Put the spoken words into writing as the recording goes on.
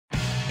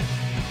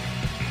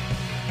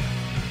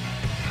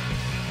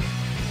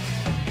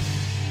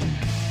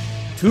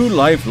Two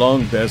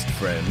lifelong best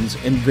friends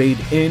invade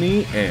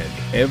any and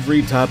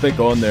every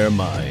topic on their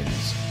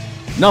minds.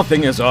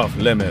 Nothing is off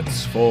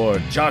limits for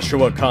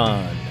Joshua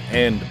Kahn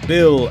and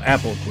Bill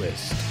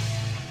Applequist.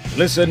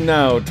 Listen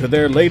now to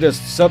their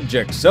latest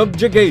subject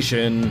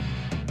subjugation.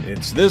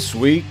 It's this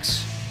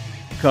week's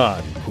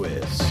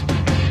KahnQuist.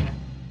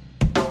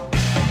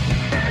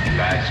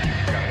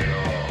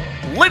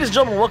 Ladies and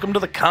gentlemen, welcome to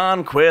the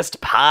KahnQuist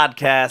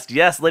podcast.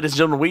 Yes, ladies and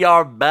gentlemen, we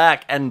are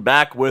back and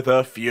back with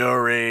a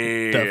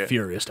fury. The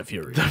furious, the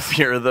furious.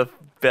 The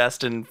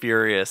Fast and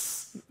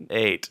Furious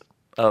 8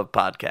 of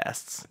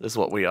podcasts is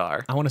what we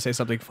are. I want to say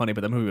something funny, but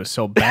the movie was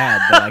so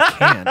bad that I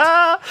can't.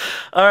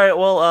 All right,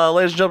 well,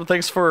 ladies and gentlemen,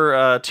 thanks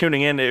for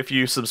tuning in. If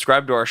you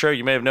subscribe to our show,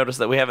 you may have noticed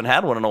that we haven't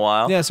had one in a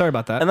while. Yeah, sorry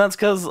about that. And that's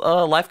because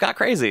life got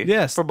crazy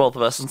for both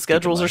of us, and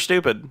schedules are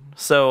stupid.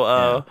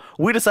 So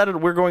we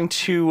decided we're going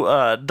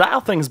to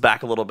dial things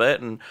back a little bit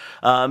and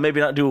maybe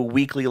not do a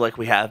weekly like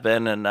we have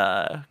been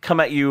and come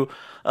at you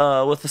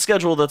with a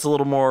schedule that's a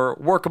little more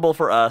workable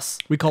for us.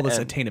 We call this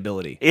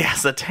attainability.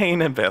 Yes,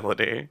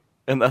 attainability.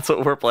 And that's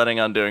what we're planning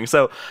on doing.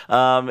 So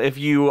if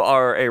you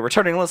are a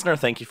returning listener,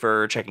 thank you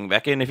for checking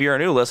back in. If you're a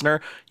new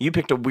listener, you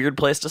picked a weird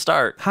place to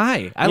start.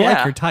 Hi, I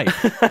like your type.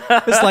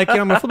 It's like,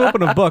 I'm going to flip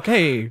open a book.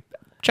 Hey,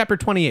 chapter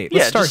 28.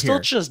 Let's start here.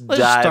 Let's just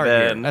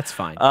dive in. That's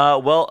fine.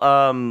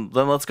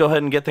 Then let's go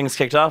ahead and get things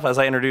kicked off as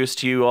I introduce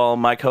to you all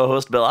my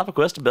co-host, Bill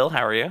Applequist. Bill,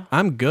 how are you?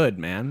 I'm good,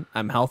 man.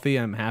 I'm healthy.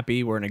 I'm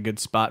happy. We're in a good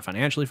spot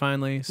financially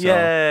finally. So,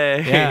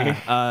 yay. Yeah,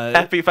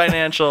 happy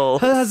financial.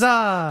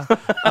 Huzzah!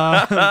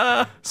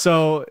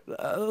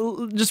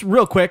 Just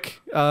real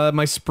quick,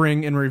 my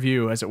spring in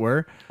review, as it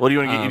were. Well, do you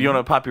want to do you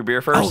want to pop your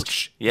beer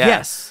first?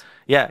 Yes.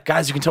 Yeah,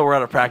 guys, you can tell we're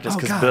out of practice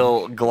because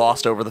Bill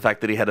glossed over the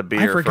fact that he had a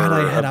beer for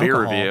a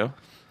beer review.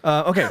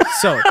 Okay,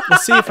 so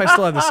let's see if I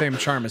still have the same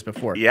charm as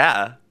before.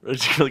 Yeah, you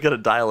really got to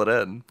dial it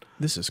in.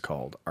 This is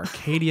called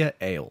Arcadia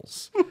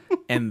Ales,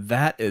 and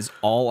that is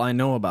all I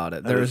know about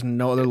it. There is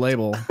no other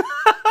label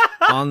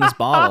on this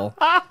bottle.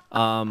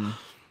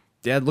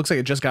 Yeah, it looks like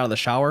it just got out of the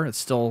shower. It's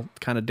still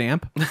kind of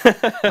damp.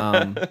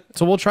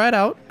 So we'll try it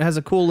out. It has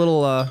a cool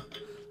little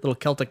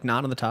Celtic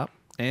knot on the top,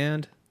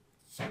 and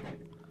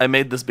I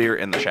made this beer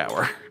in the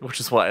shower, which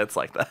is why it's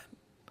like that.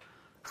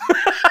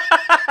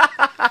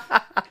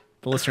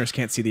 The listeners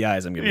can't see the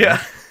eyes I'm giving you.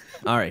 Yeah.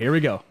 All right, here we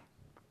go.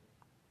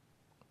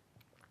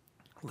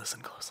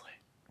 Listen closely.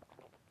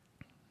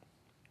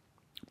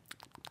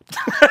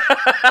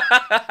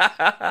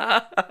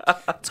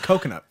 It's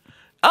coconut.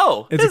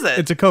 Oh, is it?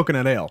 It's a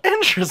coconut ale.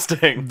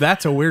 Interesting.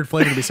 That's a weird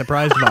flavor to be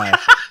surprised by.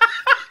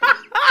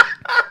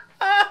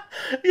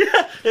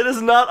 Yeah, it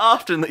is not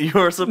often that you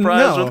are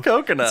surprised with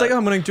coconut. It's like,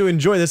 I'm going to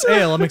enjoy this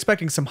ale. I'm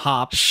expecting some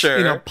hops.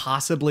 Sure.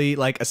 Possibly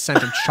like a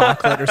scent of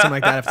chocolate or something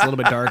like that if it's a little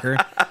bit darker.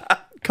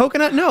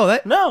 Coconut? No,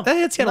 that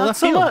hits you out of left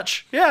field. Not so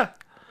much. Yeah.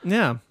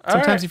 Yeah.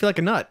 Sometimes you feel like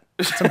a nut.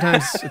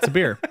 Sometimes it's a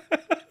beer.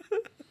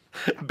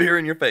 Beer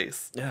in your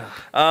face. Yeah.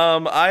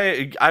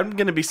 I'm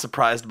gonna be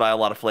surprised by a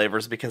lot of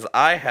flavors because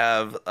I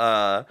have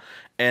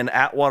an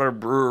Atwater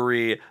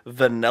Brewery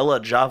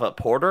vanilla Java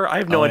porter. I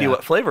have no idea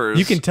what flavors.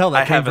 You can tell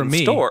that I came have from in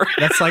me. Store.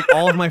 That's like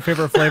all of my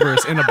favorite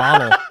flavors in a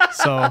bottle.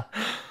 So.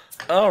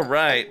 All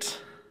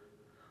right.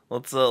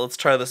 Let's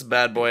try this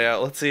bad boy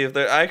out. Let's see if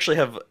I actually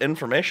have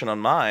information on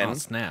mine. Oh,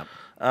 snap.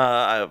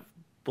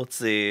 Let's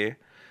see.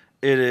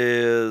 It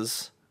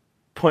is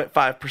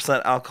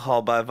 0.5%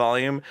 alcohol by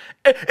volume.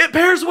 It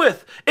pairs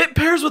with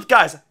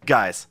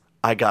guys.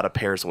 I got a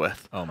pairs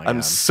with. Oh my God.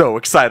 I'm so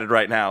excited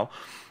right now.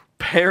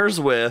 Pairs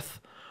with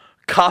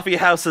coffee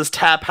houses,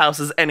 tap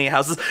houses, any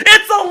houses.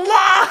 It's a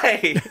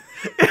lie.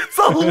 It's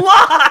a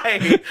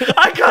lie.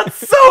 I got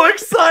so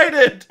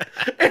excited,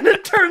 and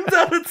it turns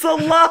out it's a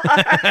lie.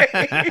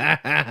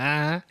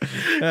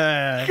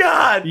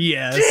 God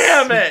yes.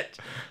 damn it.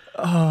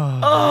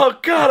 Oh,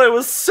 God, I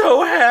was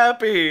so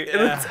happy.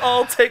 And it's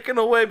all taken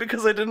away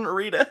because I didn't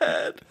read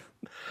ahead.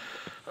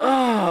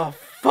 Oh,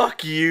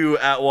 fuck you,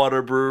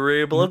 Atwater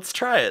Brewery, but let's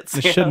try it.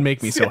 This shouldn't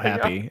make me so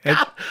happy.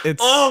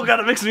 Oh,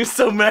 God, it makes me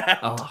so mad.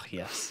 Oh,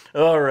 yes.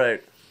 All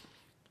right.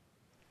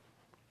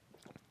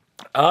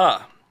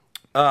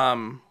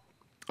 I'm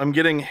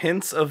getting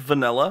hints of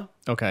vanilla.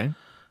 Okay.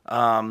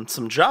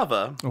 Some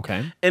Java.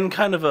 Okay. And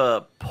kind of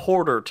a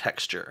porter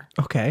texture.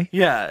 Okay.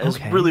 Yeah,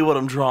 is really what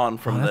I'm drawing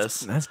from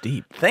this. That's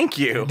deep. Thank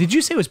you. Did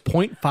you say it was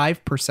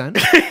 0.5%?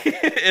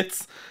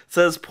 It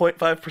says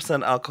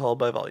 0.5% alcohol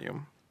by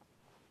volume.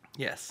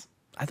 Yes.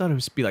 I thought it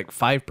would be like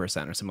 5%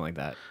 or something like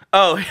that.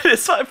 Oh, it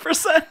is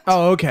 5%.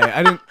 Oh, okay.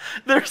 I didn't.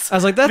 I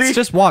was like, that's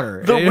just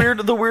water.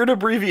 The weird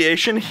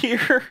abbreviation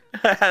here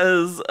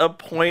has a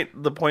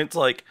point. The point's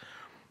like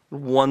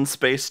one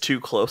space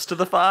too close to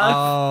the 5.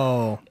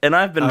 Oh. And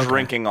I've been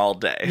drinking all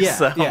day. Yeah.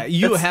 So yeah.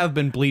 You have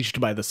been bleached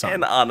by the sun.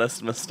 An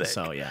honest mistake.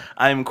 So yeah.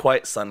 I'm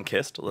quite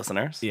sun-kissed,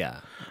 listeners. Yeah.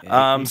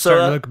 So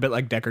starting to look a bit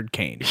like Deckard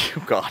Cain.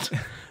 Oh God.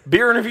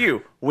 Beer and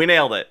review. We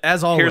nailed it.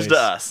 As always. Here's to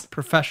us.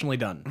 Professionally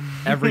done.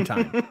 Every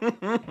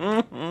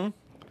time.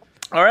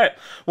 All right.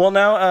 Well,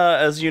 now,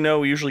 as you know,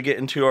 we usually get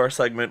into our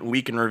segment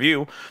Week in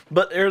Review,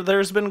 but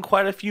there's been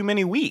quite a few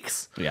many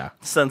weeks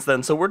since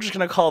then. So we're just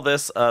going to call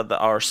this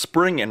our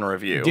Spring in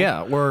Review.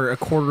 Yeah, we're a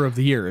quarter of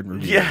the year in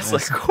review. Yes, a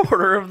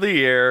quarter of the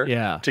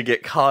year to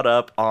get caught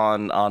up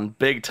on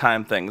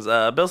big-time things.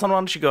 Billson, why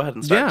don't you go ahead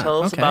and start?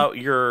 Tell us about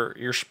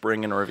your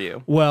Spring in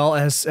Review. Well,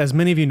 as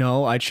many of you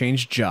know, I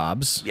changed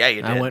jobs. Yeah,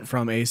 you did. I went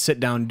from a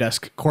sit-down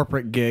desk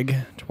corporate gig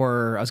to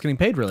where I was getting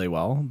paid really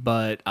well,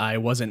 but I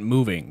wasn't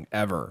moving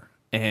ever.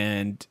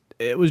 And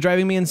it was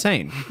driving me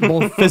insane,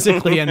 both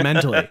physically and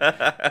mentally.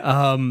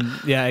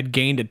 I'd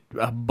gained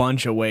a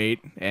bunch of weight,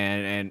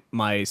 and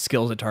my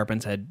skills at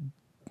Tarpons had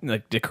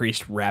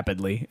decreased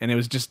rapidly, and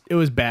it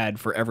was bad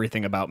for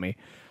everything about me.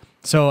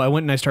 So I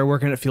went and I started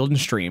working at Field and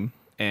Stream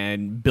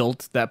and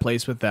built that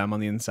place with them on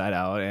the inside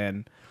out,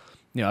 and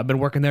I've been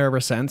working there ever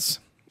since.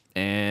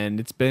 And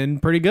it's been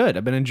pretty good.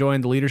 I've been enjoying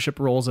the leadership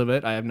roles of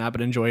it. I have not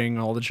been enjoying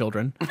all the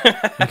children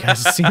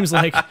because it seems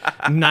like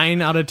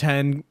 9 out of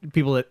 10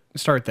 people that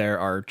start there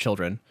are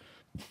children.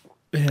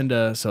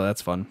 And so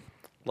that's fun.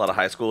 A lot of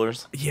high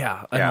schoolers.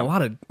 Yeah. And a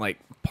lot of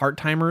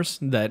part-timers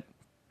that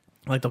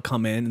they'll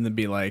come in and they'll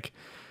be like,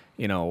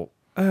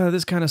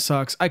 this kind of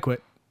sucks. I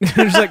quit.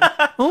 They're just like,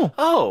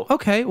 oh,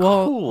 okay.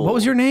 Well, cool. What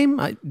was your name?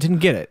 I didn't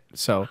get it.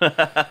 So,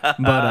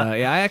 but I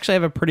actually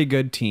have a pretty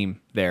good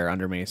team there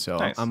under me. So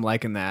nice. I'm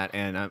liking that.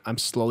 And I'm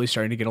slowly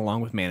starting to get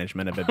along with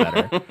management a bit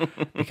better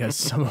because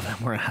some of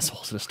them were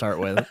assholes to start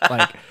with.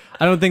 I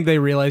don't think they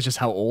realized just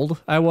how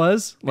old I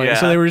was.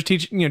 So they were just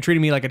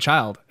treating me like a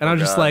child. And I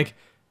was just like,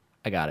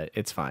 I got it.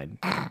 It's fine.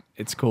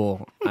 It's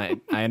cool. I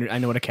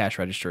know what a cash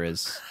register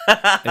is.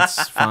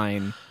 It's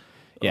fine.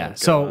 Yeah,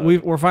 so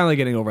we're finally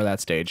getting over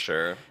that stage.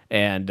 Sure.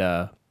 And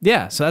so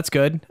that's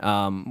good.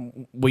 I've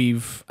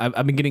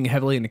been getting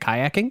heavily into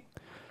kayaking.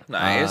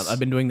 Nice. I've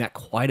been doing that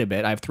quite a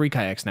bit. I have 3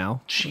 kayaks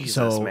now.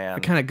 Jesus, man.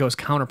 It kind of goes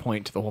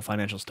counterpoint to the whole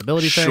financial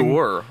stability thing.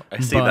 Sure, I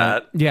see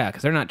that. Yeah,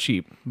 because they're not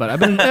cheap. But I've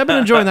been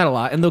enjoying that a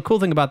lot. And the cool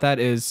thing about that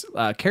is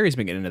Carrie's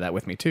been getting into that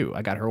with me too.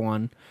 I got her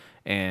one,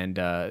 and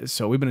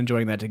so we've been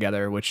enjoying that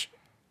together. Which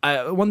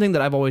one thing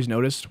that I've always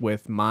noticed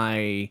with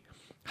my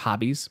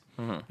hobbies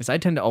is I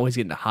tend to always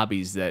get into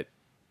hobbies that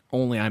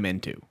only I'm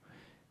into.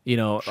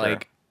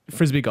 Like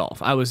Frisbee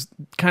golf. I was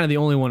kind of the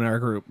only one in our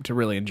group to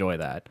really enjoy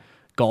that.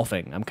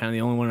 Golfing. I'm kind of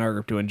the only one in our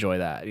group to enjoy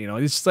that.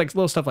 It's just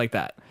little stuff like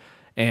that.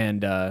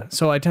 And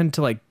so I tend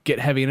to get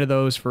heavy into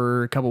those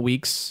for a couple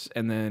weeks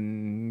and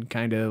then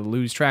kind of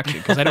lose traction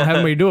because I don't have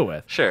anybody to do it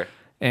with. Sure.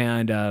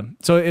 And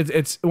so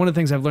it's one of the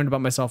things I've learned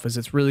about myself is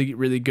it's really,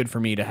 really good for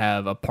me to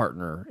have a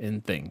partner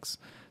in things.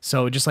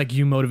 So just like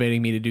you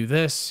motivating me to do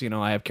this,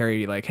 I have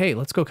Carrie hey,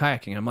 let's go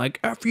kayaking. I'm like,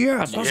 F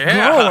yes, let's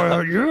go.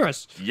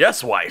 Yes.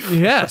 Yes, wife.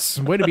 Yes.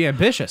 Way to be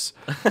ambitious.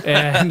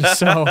 And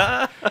so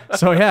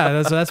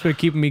that's been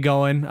keeping me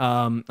going.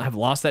 I've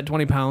lost that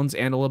 20 pounds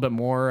and a little bit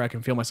more. I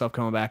can feel myself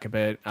coming back a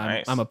bit.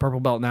 I'm a purple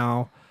belt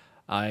now.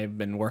 I've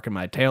been working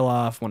my tail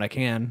off when I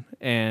can.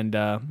 And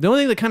the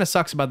only thing that kind of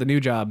sucks about the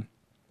new job,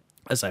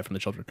 aside from the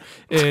children,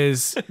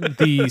 is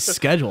the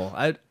schedule.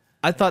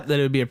 I thought that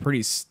it would be a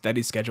pretty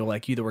steady schedule,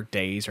 like you either work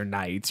days or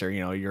nights or,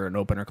 you're an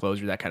open or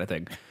closer, that kind of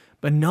thing.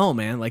 But no,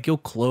 man, you'll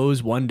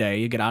close one day,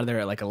 you get out of there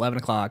at 11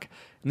 o'clock,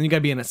 and then you got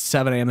to be in at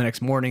 7 a.m. the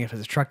next morning. If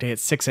it's a truck day,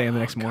 it's 6 a.m. the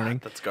next morning.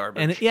 That's garbage.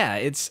 And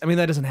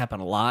that doesn't happen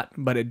a lot,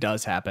 but it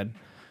does happen.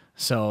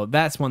 So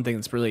that's one thing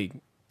that's really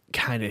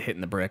kind of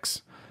hitting the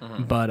bricks.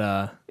 Mm-hmm. But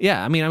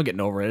I'm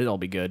getting over it. It'll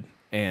be good.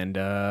 And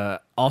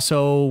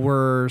also,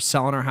 we're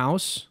selling our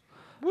house.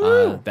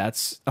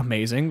 That's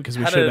amazing because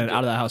we should have been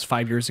out of that house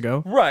 5 years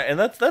ago. Right, and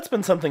that's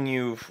been something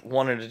you've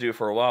wanted to do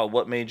for a while.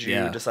 What made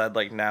you decide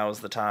now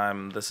is the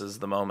time, this is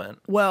the moment?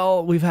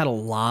 Well, we've had a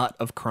lot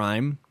of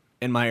crime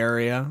in my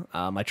area.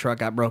 My truck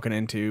got broken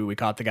into. We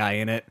caught the guy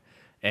in it.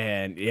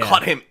 And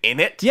Caught him in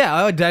it?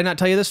 Yeah. Did I not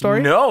tell you this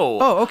story? No.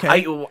 Oh, okay.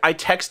 I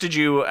texted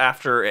you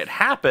after it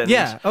happened.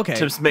 Yeah. Okay.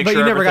 To make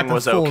sure everything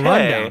was okay.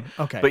 Rundown.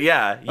 Okay. But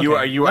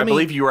I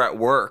believe you were at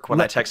work when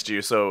I texted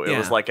you, so it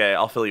was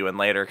I'll fill you in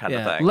later kind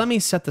of thing. Let me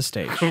set the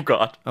stage. Oh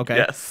God. Okay.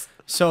 Yes.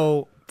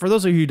 So for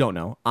those of you who don't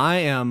know, I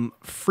am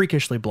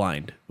freakishly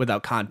blind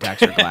without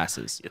contacts or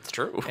glasses. It's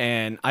true.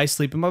 And I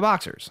sleep in my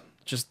boxers.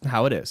 Just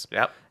how it is.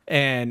 Yep.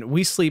 And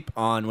we sleep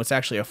on what's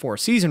actually a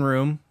 4-season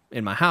room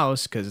in my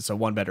house because it's a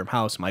 1-bedroom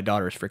house. My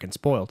daughter is freaking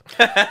spoiled.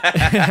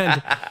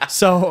 And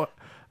so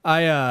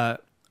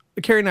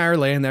Carrie and I are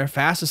laying there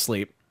fast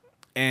asleep,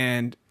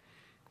 and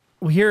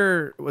we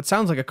hear what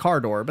sounds like a car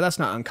door, but that's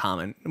not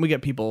uncommon. And we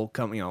get people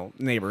come,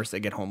 neighbors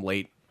that get home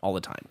late all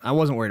the time. I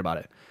wasn't worried about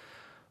it.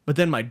 But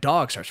then my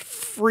dog starts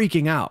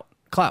freaking out,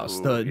 Klaus,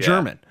 the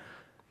German.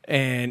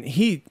 And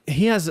he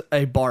has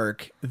a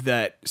bark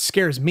that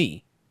scares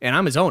me, and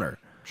I'm his owner.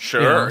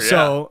 Sure.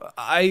 So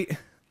I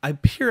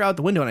peer out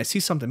the window and I see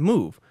something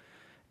move,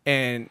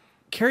 and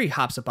Carrie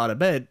hops up out of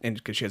bed, and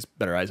because she has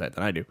better eyesight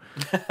than I do,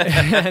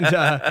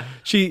 and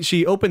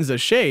she opens the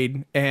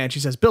shade and she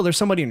says, "Bill, there's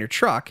somebody in your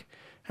truck."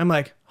 I'm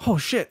like, "Oh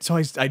shit!" So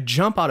I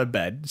jump out of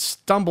bed,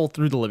 stumble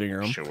through the living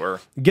room, sure,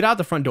 get out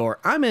the front door.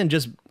 I'm in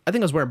just I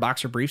think I was wearing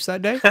boxer briefs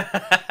that day.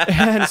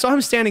 And so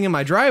I'm standing in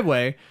my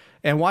driveway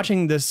and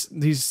watching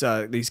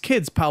these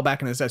kids pile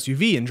back in this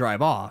SUV and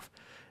drive off.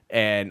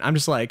 And I'm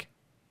just like,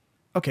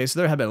 okay, so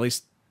there have been at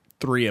least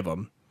 3 of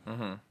them.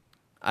 Mm-hmm.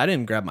 I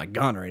didn't grab my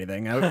gun or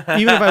anything. Even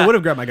if I would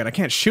have grabbed my gun, I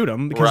can't shoot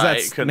them because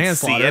that's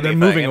manslaughter. They're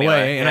moving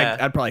away, and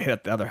I'd probably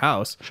hit the other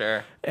house.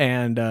 Sure.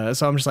 And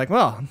so I'm just like,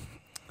 well,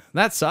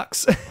 that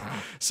sucks.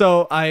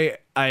 So I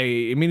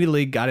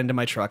immediately got into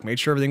my truck, made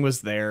sure everything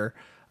was there.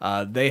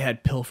 They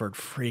had pilfered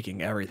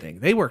freaking everything.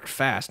 They worked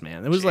fast,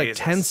 man. It was like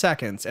 10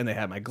 seconds, and they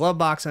had my glove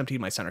box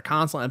emptied, my center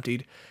console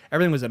emptied.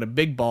 Everything was in a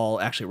big ball,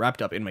 actually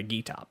wrapped up in my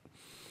gi top.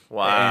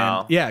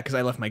 Wow. And, yeah, because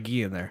I left my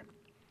gi in there.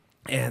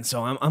 And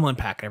so I'm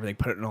unpacking everything,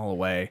 putting it all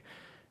away.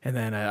 And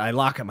then I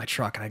lock up my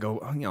truck, and I go,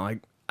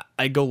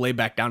 I go lay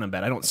back down in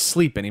bed. I don't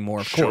sleep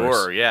anymore, of course.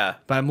 Sure, yeah.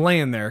 But I'm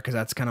laying there because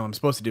that's kind of what I'm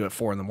supposed to do at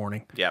 4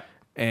 a.m. Yep.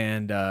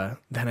 And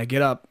then I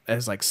get up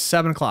as like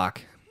 7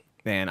 o'clock,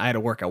 and I had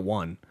to work at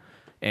 1.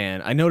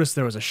 And I noticed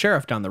there was a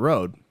sheriff down the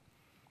road.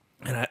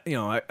 And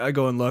I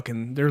go and look,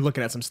 and they're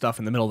looking at some stuff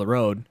in the middle of the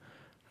road.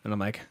 And I'm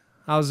like,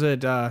 how's it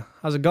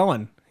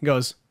going? He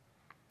goes,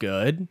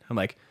 good. I'm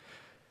like,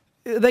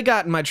 they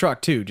got in my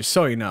truck too, just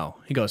so you know.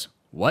 He goes,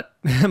 what?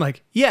 I'm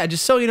like, yeah,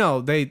 just so you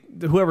know,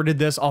 whoever did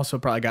this also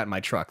probably got in my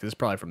truck. This is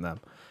probably from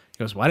them.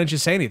 He goes, why didn't you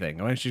say anything?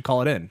 Why didn't you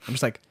call it in? I'm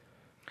just like,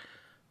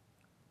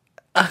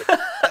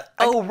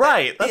 oh,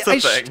 right. That's the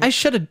thing. I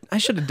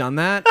should have done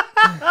that.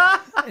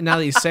 Now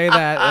that you say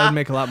that would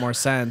make a lot more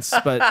sense.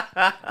 But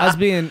I was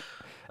being...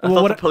 I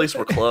thought the police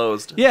were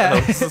closed. Yeah.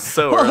 This is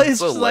so, well, it's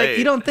so just late. like,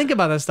 you don't think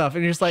about that stuff.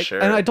 And you're just like...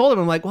 Sure. And I told him,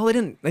 I'm like, well, they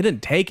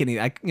didn't take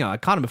any... I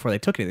caught them before they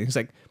took anything. He's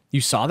like,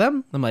 you saw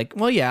them? I'm like,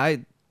 well, yeah.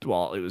 It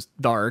was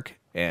dark,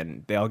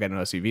 and they all got an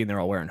SUV, and they're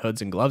all wearing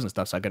hoods and gloves and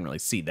stuff, so I couldn't really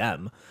see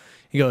them.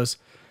 He goes,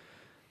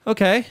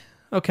 okay.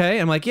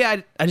 I'm like,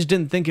 yeah, I just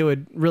didn't think it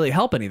would really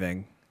help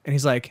anything. And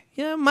he's like,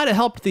 yeah, it might have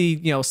helped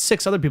the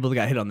 6 other people that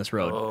got hit on this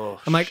road. Oh,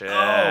 I'm like, shit.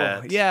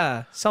 oh,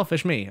 yeah,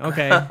 selfish me.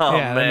 Okay,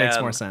 yeah, that makes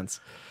more sense.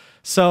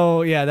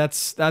 So yeah,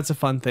 that's a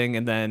fun thing.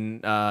 And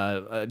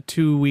then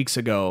 2 weeks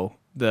ago,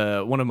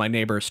 one of my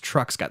neighbor's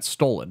trucks got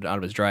stolen out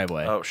of his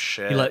driveway. Oh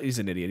shit! He's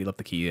an idiot. He left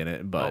the key in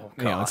it, but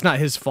it's not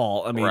his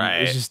fault. I mean,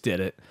 he just did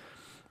it.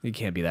 You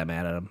can't be that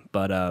mad at him.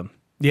 But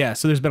yeah,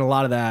 so there's been a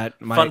lot of that.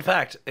 Fun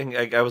fact: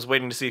 I was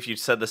waiting to see if you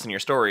said this in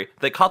your story.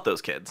 They caught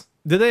those kids.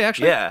 Did they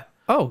actually? Yeah.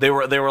 Oh, they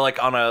were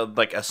like on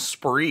a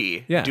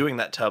spree, doing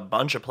that to a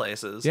bunch of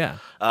places. Yeah,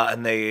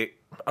 and they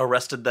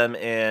arrested them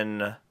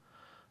in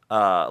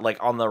like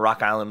on the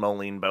Rock Island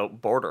Moline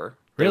border.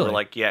 They really? were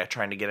like,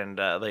 trying to get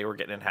into. They were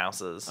getting in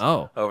houses.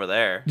 Over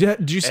there. Yeah.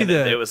 Did you see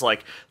It was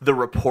like the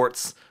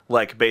reports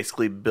like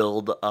basically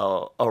build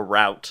a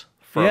route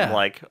from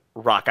like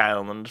Rock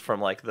Island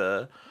from like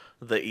the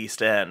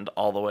East End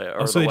all the way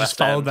or so the they West just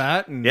followed End.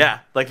 that. And... Yeah,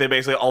 like they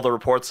basically all the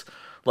reports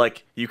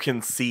like you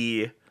can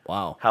see.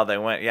 Wow. How they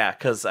went. Yeah,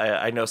 because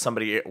I know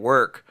somebody at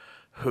work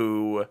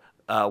who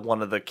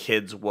one of the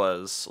kids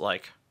was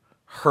like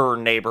her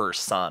neighbor's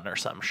son or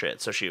some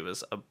shit. So she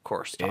was, of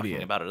course,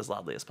 talking about it as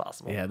loudly as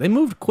possible. Yeah, they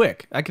moved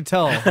quick. I could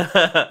tell.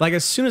 Like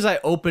as soon as I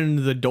opened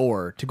the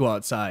door to go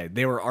outside,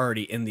 they were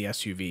already in the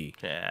SUV,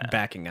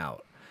 backing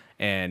out.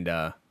 And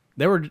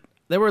they were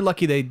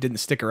lucky they didn't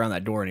stick around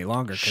that door any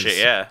longer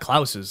because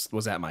Klaus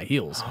was at my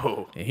heels.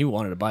 Oh. And he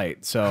wanted to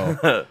bite.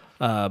 So,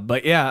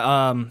 but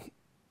yeah.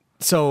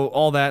 So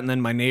all that, and then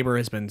my neighbor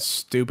has been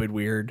stupid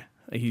weird.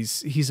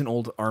 He's an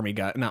old army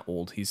guy. Not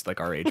old, he's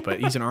like our age, but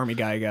he's an army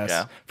guy, I guess.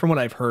 Yeah. From what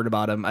I've heard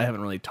about him, I haven't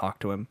really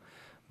talked to him.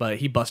 But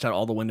he busted out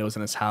all the windows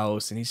in his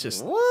house, and he's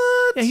just...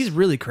 What? Yeah, he's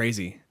really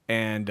crazy.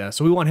 And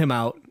so we want him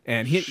out,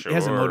 and he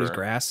hasn't mowed his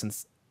grass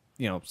since,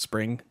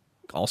 spring,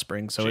 all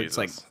spring, so it's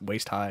like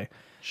waist high.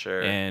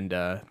 Sure. And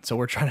so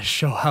we're trying to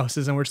show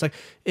houses, and we're just like,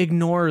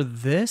 ignore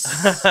this.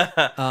 We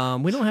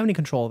don't have any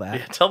control of that.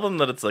 Yeah, tell them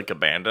that it's like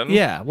abandoned.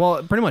 Yeah, well,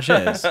 it pretty much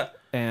is.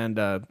 And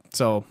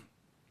so,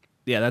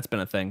 yeah, that's been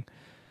a thing.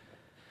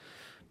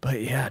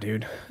 But yeah,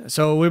 dude.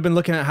 So we've been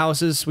looking at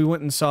houses. We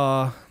went and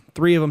saw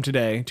 3 of them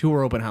today. 2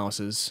 were open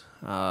houses.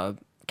 Kind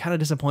of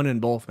disappointed in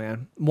both,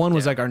 man. One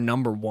was like our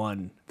number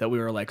 1 that we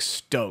were like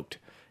stoked.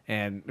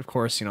 And of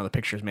course, the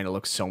pictures made it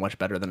look so much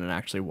better than it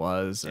actually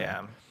was.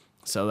 Yeah.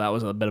 So that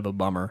was a bit of a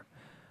bummer.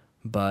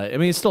 But I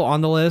mean, it's still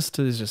on the list.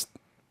 It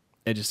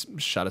just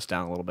shut us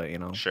down a little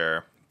bit,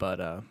 Sure.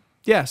 But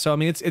yeah, so I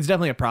mean, it's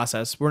definitely a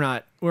process. We're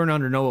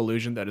under no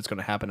illusion that it's going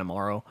to happen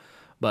tomorrow,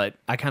 but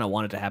I kind of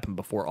want it to happen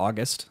before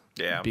August.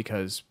 Yeah.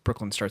 Because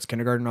Brooklyn starts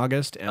kindergarten in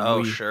August,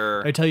 and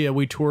sure. I tell you,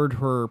 we toured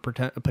her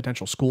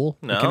potential school,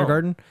 in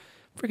kindergarten.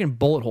 Freaking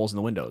bullet holes in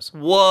the windows.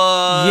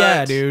 What?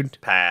 Yeah, dude.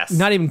 Pass.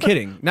 Not even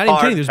kidding. Not even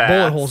kidding. There's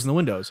bullet holes in the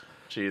windows.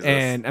 Jesus.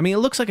 And I mean, it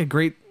looks like a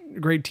great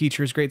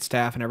teachers, great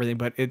staff, and everything,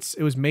 but it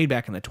was made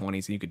back in the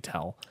 1920s, and you could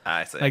tell.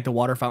 I see. Like the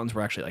water fountains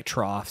were actually like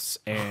troughs,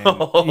 and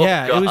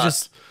God. It was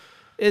just,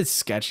 it's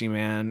sketchy,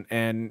 man.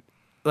 And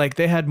like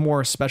they had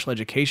more special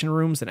education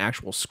rooms than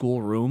actual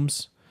school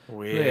rooms.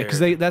 Weird.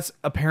 Because that's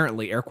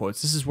apparently air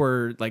quotes. This is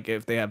where like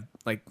if they have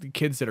like the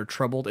kids that are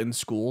troubled in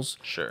schools,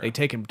 Sure, they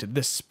take them to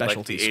this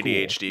specialty like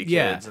the ADHD school.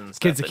 kids and stuff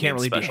kids that need can't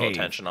really special behave.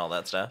 attention, all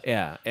that stuff.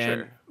 Yeah,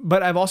 and Sure.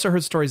 but I've also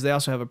heard stories they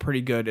also have a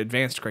pretty good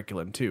advanced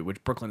curriculum too,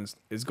 which Brooklyn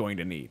is going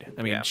to need.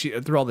 I mean, she,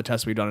 through all the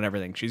tests we've done and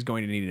everything, she's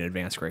going to need an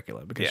advanced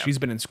curriculum because she's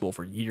been in school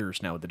for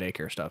years now with the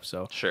daycare stuff.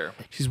 So Sure,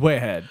 she's way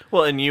ahead.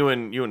 Well, and you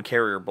and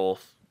Carrie are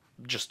both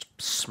just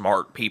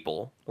smart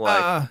people.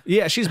 Like,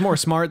 yeah, she's more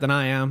smart than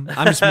I am.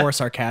 I'm just more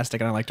sarcastic,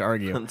 and I like to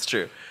argue. that's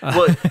true.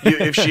 Well,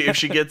 if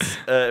she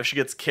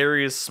gets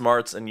Carrie's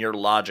smarts and your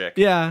logic,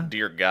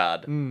 dear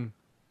God,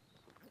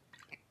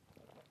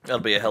 that'll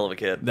be a hell of a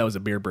kid. That was a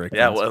beer break.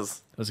 Yeah, it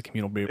was. It was a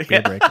communal beer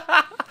break.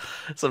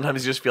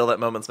 Sometimes you just feel that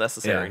moment's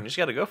necessary, and you just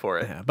got to go for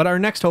it. Yeah. But our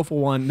next hopeful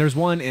one, there's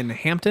one in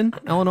Hampton,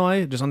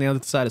 Illinois, just on the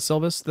other side of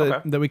Silvis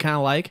that we kind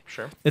of like.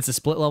 Sure. It's a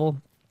split level.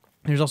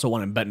 There's also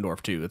one in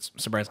Bettendorf, too. It's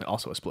surprisingly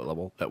also a split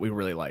level that we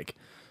really like.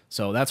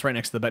 So that's right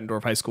next to the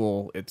Bettendorf High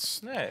School.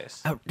 It's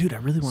nice. Oh, dude, I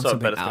really want So I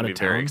something bet it's out gonna of be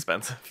town. very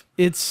expensive.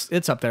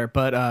 It's up there,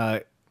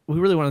 but we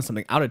really wanted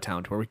something out of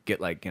town to where we could get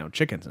like,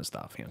 chickens and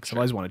stuff, because I've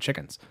always wanted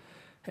chickens.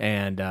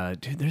 And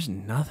dude, there's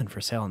nothing for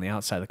sale on the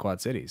outside of the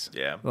Quad Cities.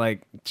 Yeah.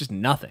 Like just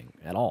nothing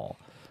at all.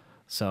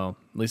 So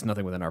at least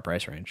nothing within our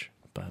price range.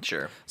 But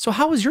Sure. So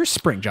how was your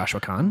spring,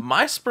 Joshua Kahn?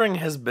 My spring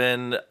has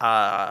been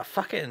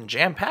fucking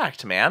jam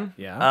packed, man.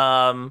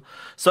 Yeah.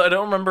 So I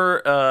don't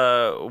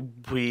remember.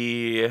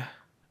 We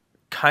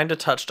kind of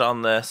touched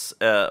on this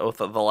with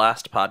the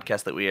last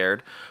podcast that we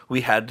aired.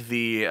 We had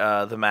the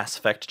Mass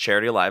Effect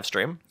charity live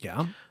stream.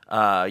 Yeah.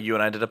 You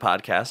and I did a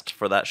podcast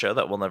for that show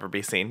that will never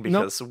be seen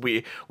because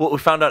we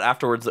found out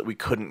afterwards that we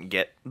couldn't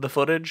get the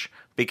footage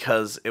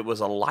because it was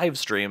a live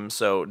stream.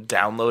 So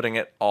downloading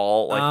it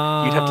all, like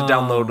you'd have to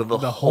download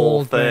the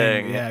whole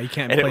thing. Yeah, you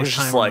can't. And play it was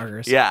just time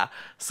like, yeah.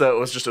 So it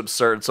was just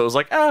absurd. So it was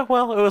like,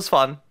 well, it was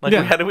fun. Like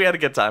we had a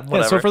good time.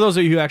 Whatever. Yeah, so for those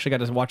of you who actually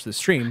got to watch the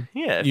stream,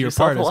 if you're you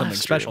saw part the of live something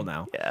stream, special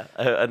now. Yeah,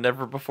 a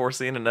never before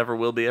seen and never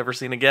will be ever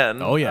seen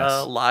again. Oh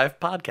yes, live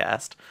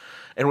podcast.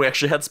 And we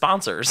actually had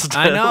sponsors.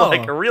 I know.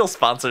 Like real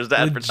sponsors to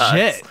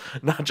advertise.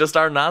 Not just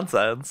our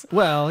nonsense.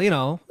 Well,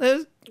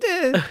 let's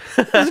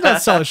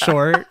not sell it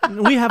short.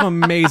 We have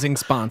amazing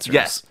sponsors.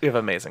 Yes, we have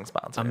amazing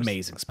sponsors.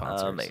 Amazing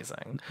sponsors.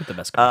 Amazing. With the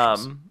best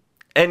commercials.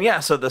 And yeah,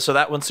 so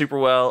that went super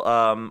well.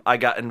 I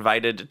got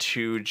invited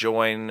to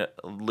join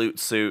Loot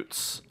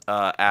Suits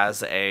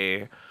as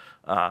an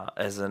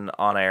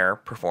on-air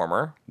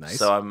performer. Nice.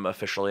 So I'm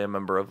officially a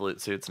member of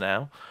Loot Suits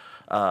now.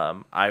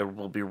 I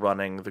will be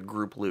running the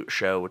group loot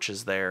show, which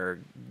is their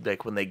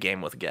like when they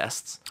game with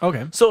guests.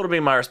 Okay. So it'll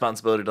be my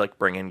responsibility to like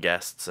bring in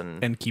guests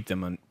and keep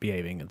them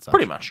behaving and stuff.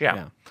 Pretty much,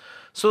 yeah.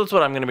 So that's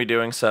what I'm going to be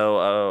doing.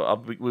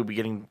 So we'll be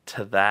getting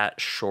to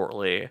that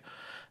shortly.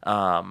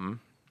 Let's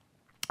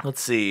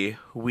see.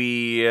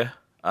 We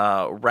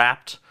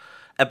wrapped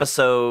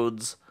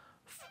episodes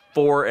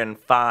 4 and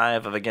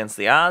 5 of Against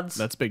the Odds.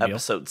 That's a big deal.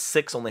 Episode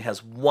 6 only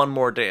has one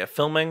more day of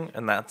filming,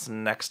 and that's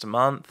next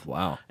month.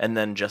 Wow. And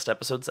then just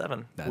episode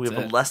 7. We have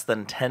it. less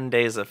than 10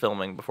 days of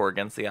filming before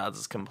Against the Odds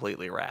is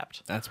completely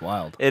wrapped. That's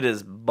wild. It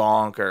is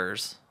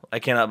bonkers. I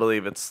cannot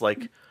believe it's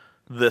like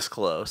this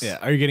close. Yeah.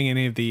 Are you getting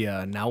any of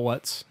the now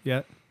what's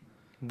yet?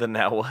 The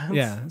now what?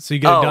 Yeah. So you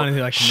get it done and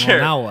you're like, sure.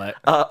 Well,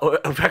 now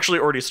what? I've actually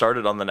already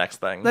started on the next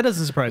thing. That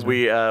doesn't surprise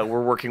me.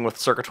 We're working with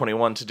Circa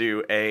 21 to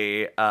do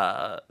a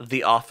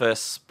The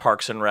Office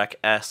Parks and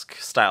Rec-esque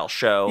style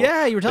show.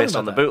 Yeah, you were talking based about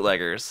on the that.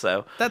 bootleggers.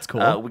 So That's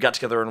cool. We got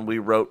together and we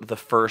wrote the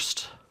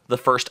first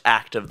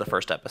act of the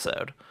first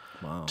episode.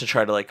 Wow. To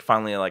try to like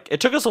finally like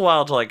it took us a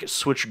while to like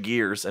switch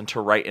gears and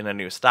to write in a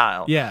new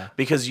style. Yeah.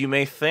 Because you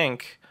may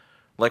think,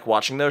 like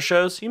watching those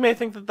shows, you may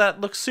think that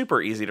looks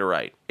super easy to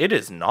write. It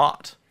is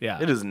not.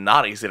 Yeah. It is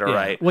not easy to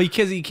write. Well,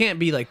 because you can't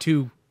be like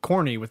too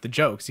corny with the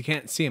jokes. You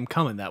can't see them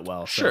coming that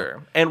well. So.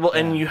 Sure. And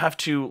and you have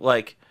to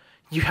like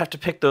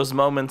pick those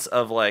moments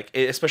of like,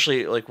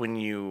 especially like when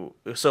you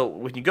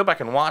go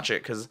back and watch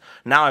it, because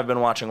now I've been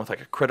watching with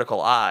like a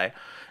critical eye.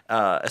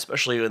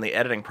 Especially in the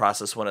editing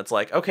process, when it's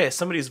like, okay,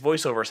 somebody's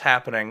voiceover is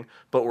happening,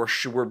 but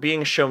we're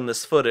being shown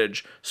this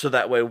footage, so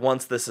that way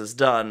once this is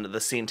done, the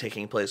scene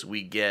taking place,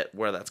 we get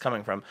where that's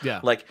coming from. Yeah,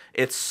 like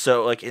it's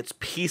so like it's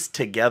pieced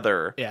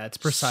together. Yeah, it's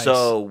precise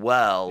so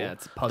well. Yeah,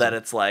 it's a puzzle. That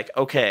it's like,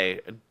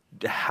 okay,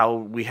 how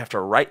we have to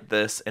write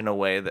this in a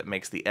way that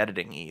makes the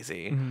editing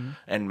easy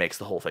and makes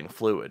the whole thing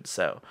fluid.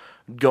 So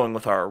going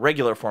with our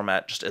regular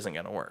format just isn't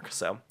going to work.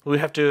 So we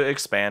have to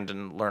expand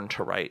and learn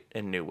to write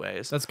in new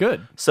ways. That's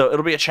good. So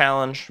it'll be a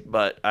challenge,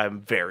 but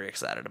I'm very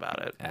excited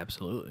about it.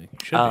 Absolutely. You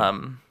should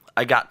be.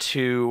 I got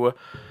to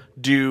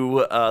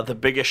do the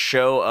biggest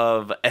show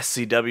of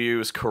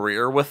SCW's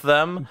career with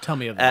them. Tell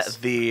me of this.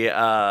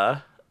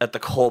 At the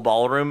Cole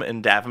Ballroom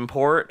in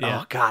Davenport.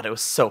 Yeah. Oh god, it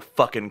was so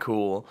fucking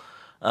cool.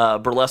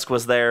 Burlesque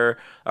was there.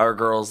 Our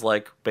girls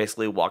like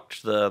basically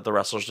walked the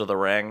wrestlers to the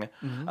ring.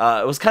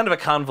 It was kind of a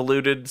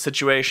convoluted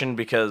situation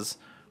because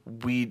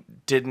we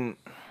didn't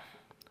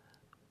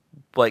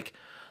like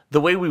the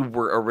way we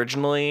were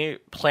originally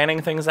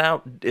planning things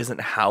out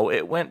isn't how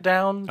it went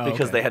down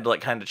because they had to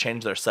like kind of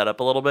change their setup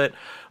a little bit.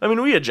 I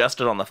mean, we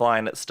adjusted on the fly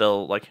and it's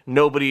still like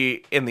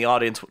nobody in the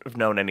audience would have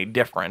known any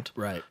different.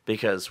 Right.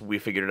 Because we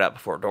figured it out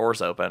before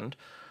doors opened.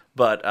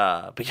 But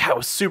yeah, it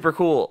was super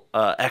cool.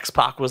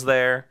 X-Pac was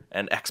there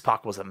and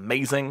X-Pac was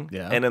amazing.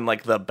 Yeah. And in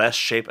like the best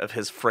shape of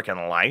his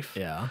freaking life.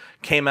 Yeah.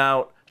 Came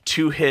out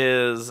to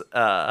his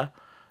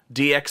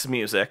DX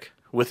music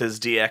with his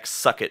DX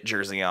Suck It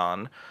jersey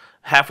on.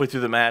 Halfway through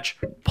the match,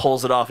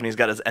 pulls it off, and he's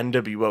got his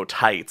NWO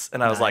tights.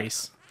 And I was like,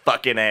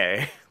 fucking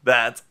A.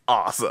 That's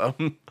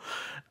awesome.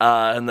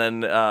 And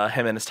then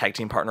him and his tag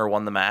team partner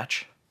won the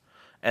match.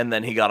 And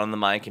then he got on the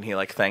mic, and he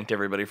like thanked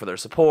everybody for their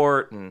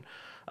support, and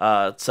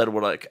said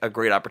what like a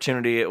great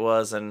opportunity it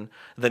was. And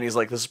then he's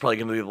like, this is probably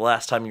going to be the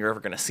last time you're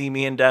ever going to see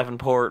me in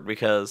Davenport,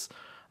 because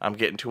I'm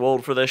getting too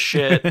old for this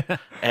shit,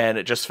 and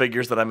it just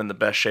figures that I'm in the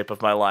best shape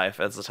of my life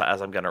as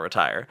I'm gonna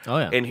retire. Oh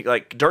yeah. And he,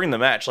 like during the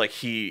match, like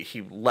he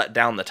let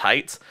down the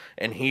tights,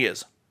 and he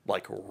is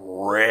like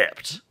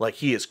ripped, like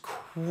he is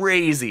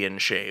crazy in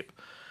shape,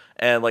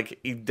 and like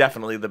he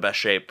definitely the best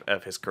shape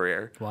of his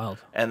career. Wild.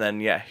 And then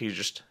yeah,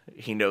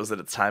 he knows that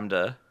it's time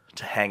to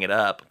hang it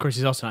up. Of course,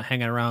 he's also not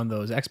hanging around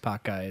those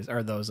X-Pac guys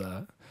or those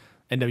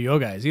NWO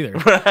guys either.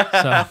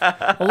 So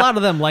a lot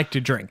of them like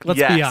to drink. Let's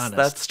be honest.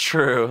 That's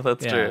true.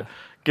 That's true.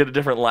 Get a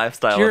different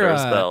lifestyle under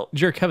his belt. Did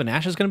you hear Kevin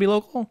Nash is going to be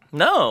local?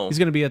 No. He's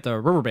going to be at the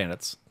River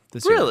Bandits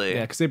this year. Really?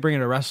 Yeah, because they bring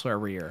in a wrestler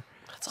every year.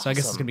 That's so awesome. I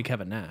guess it's going to be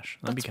Kevin Nash.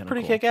 That'd be kind of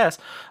pretty cool. kick-ass.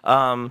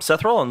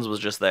 Seth Rollins was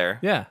just there.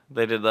 Yeah.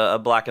 They did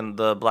the Black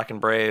and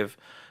Brave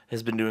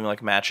has been doing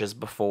like matches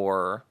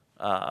before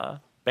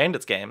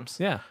Bandits games.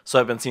 Yeah. So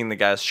I've been seeing the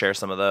guys share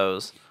some of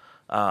those.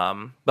 But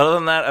other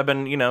than that, I've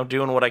been,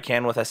 doing what I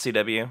can with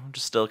SCW.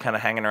 Just still kind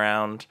of hanging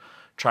around,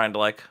 trying to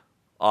like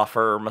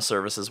offer my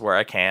services where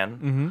I can.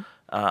 Mm-hmm.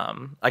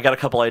 I got a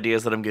couple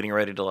ideas that I'm getting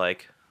ready to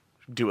like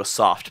do a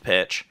soft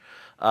pitch.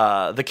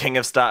 The King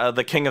of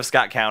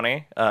Scott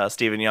County,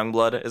 Stephen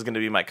Youngblood, is going to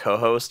be my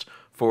co-host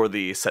for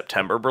the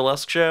September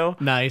burlesque show.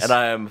 Nice. And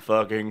I am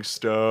fucking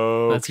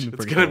stoked.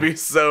 It's going to be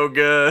so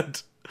good.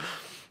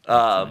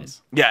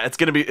 Nice. Yeah, it's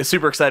going to be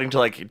super exciting to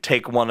like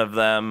take one of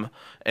them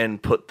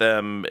and put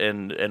them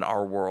in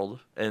our world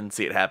and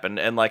see it happen.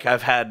 And like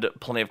I've had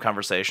plenty of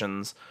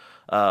conversations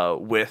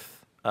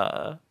with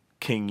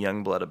King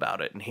Youngblood about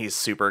it, and he's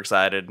super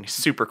excited, and he's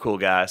a super cool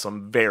guy, so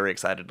I'm very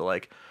excited to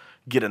like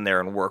get in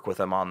there and work with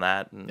him on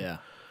that and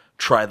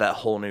try that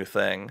whole new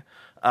thing.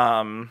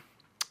 I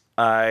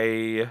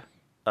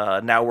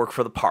now work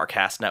for the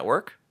Parcast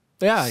Network.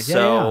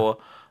 So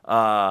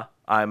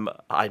I'm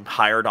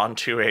hired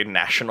onto a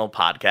national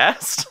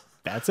podcast.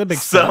 That's a big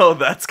step. So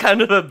that's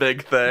kind of a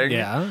big thing.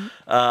 Yeah.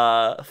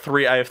 I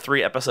have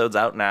 3 episodes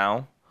out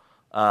now.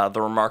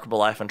 The Remarkable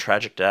Life and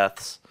Tragic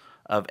Deaths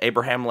of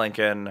Abraham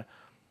Lincoln,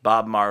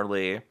 Bob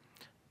Marley,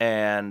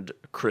 and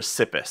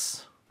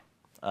Chrysippus,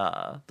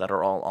 that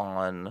are all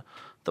on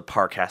the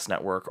Parcast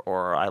Network,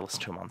 or I listen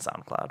to them on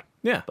SoundCloud.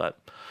 Yeah. But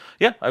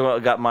yeah, I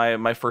got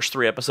my first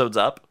 3 episodes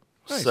up.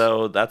 Nice.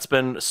 So that's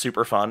been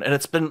super fun. And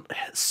it's been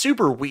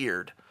super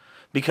weird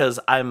because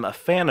I'm a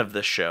fan of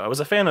this show. I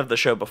was a fan of the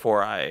show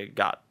before I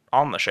got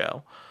on the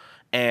show.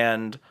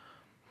 And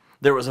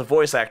there was a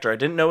voice actor. I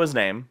didn't know his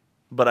name,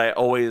 but I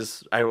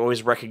always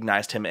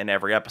recognized him in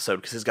every episode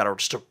because he's got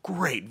just a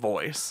great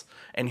voice.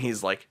 And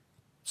he's like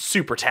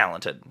super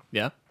talented.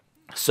 Yeah.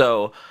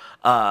 So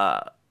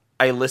I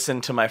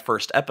listened to my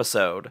first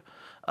episode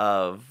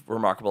of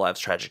Remarkable Lives,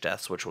 Tragic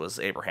Deaths, which was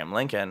Abraham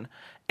Lincoln,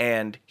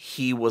 and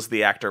he was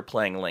the actor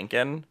playing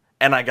Lincoln.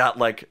 And I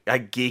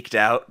geeked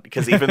out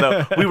because even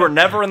though we were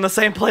never in the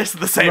same place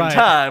at the same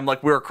time,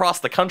 like we were across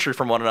the country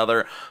from one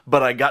another,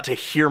 but I got to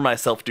hear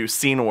myself do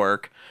scene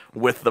work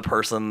with the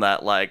person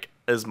that like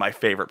is my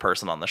favorite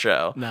person on the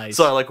show. Nice.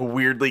 So I like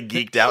weirdly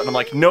geeked out, and I'm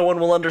like, no one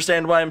will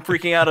understand why I'm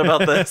freaking out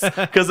about this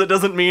because it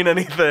doesn't mean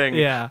anything.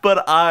 Yeah.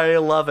 But I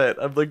love it.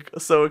 I'm like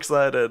so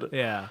excited.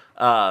 Yeah.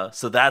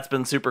 So that's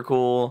been super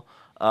cool.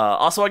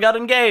 Also, I got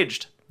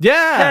engaged.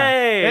 Yeah.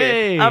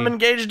 Hey, I'm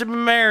engaged to be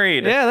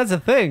married. Yeah, that's a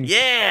thing.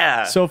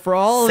 Yeah. So for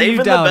all of you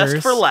saving doubters, the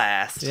best for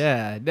last.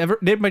 Yeah. Did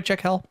anybody check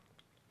hell?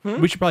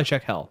 We should probably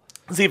check hell.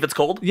 See if it's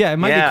cold. Yeah, it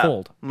might be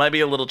cold. Might be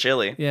a little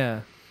chilly.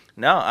 Yeah.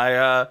 No,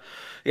 I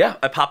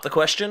popped the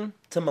question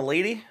to my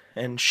lady,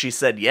 and she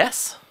said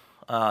yes.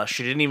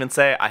 She didn't even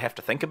say I have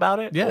to think about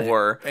it. Yeah.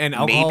 And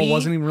alcohol maybe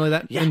wasn't even really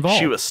that involved.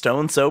 She was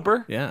stone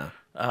sober. Yeah.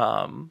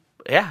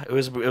 Yeah, it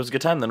was a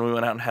good time. Then we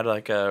went out and had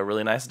like a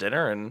really nice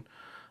dinner and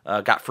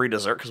got free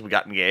dessert because we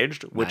got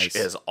engaged, which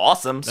is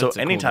awesome. So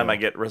anytime I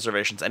get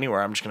reservations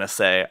anywhere, I'm just gonna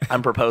say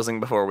I'm proposing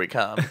before we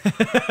come.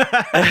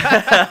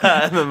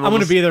 I'm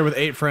gonna be there with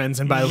 8 friends,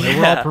 and by the way,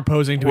 we're all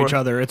proposing to each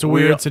other. It's a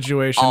weird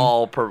situation.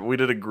 We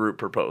did a group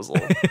proposal.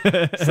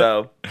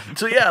 so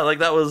yeah, like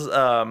that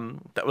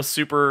was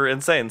super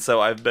insane.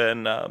 So I've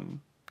been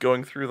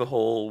going through the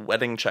whole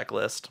wedding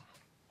checklist.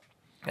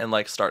 And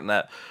like starting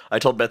that, I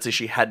told Betsy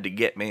she had to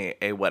get me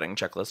a wedding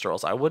checklist, or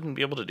else I wouldn't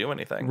be able to do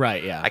anything.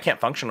 Right, yeah. I can't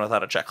function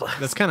without a checklist.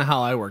 That's kind of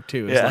how I work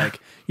too. It's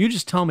like, you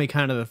just tell me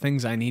kind of the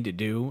things I need to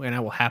do, and I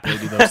will happily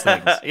do those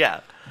things.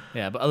 Yeah.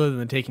 Yeah, but other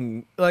than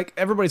taking, like,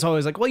 everybody's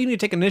always like, well, you need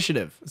to take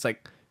initiative. It's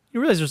like, you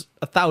realize there's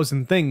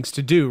 1,000 things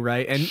to do,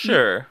 right? And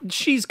sure,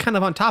 she's kind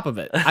of on top of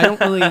it. I don't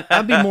really,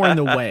 I'd be more in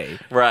the way.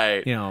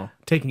 Right. You know,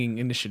 taking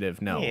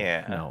initiative, no.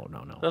 Yeah. No.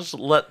 Just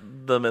let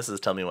the missus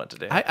tell me what to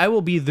do. I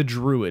will be the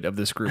druid of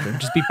this group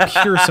and just be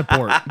pure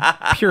support.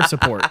 Pure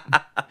support.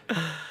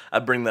 I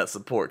bring that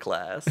support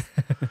class.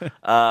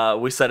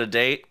 We set a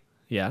date.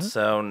 Yeah.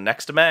 So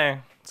next to May.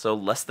 So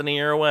less than a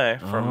year away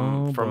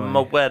from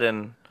a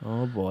wedding.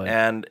 Oh boy.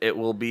 And it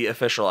will be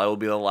official. I will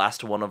be the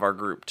last one of our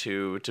group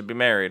to be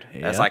married.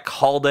 As I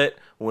called it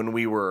when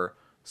we were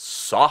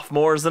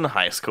sophomores in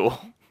high school.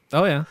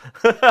 Oh yeah.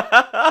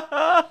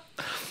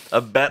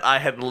 A bet I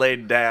had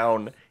laid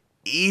down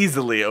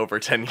easily over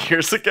 10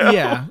 years ago.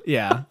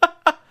 Yeah.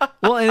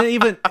 Well, and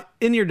even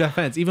in your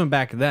defense, even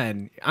back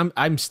then,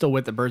 I'm still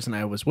with the person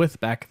I was with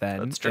back then.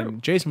 That's true.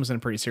 And Jason was in a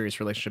pretty serious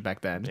relationship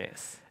back then.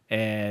 Yes.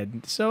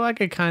 And so I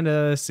could kind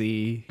of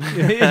see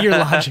your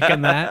logic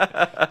in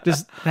that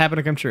just happen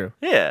to come true.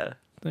 Yeah.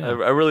 I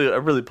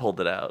really pulled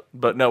it out.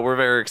 But no, we're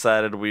very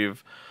excited.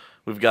 We've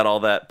got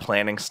all that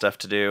planning stuff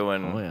to do,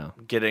 and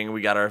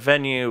we got our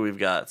venue, we've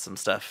got some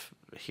stuff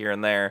here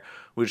and there.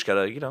 We just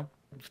gotta,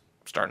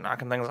 start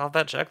knocking things off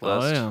that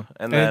checklist. Oh yeah.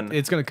 And then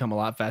it's gonna come a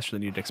lot faster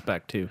than you'd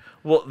expect too.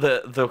 Well,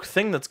 the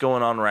thing that's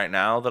going on right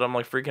now that I'm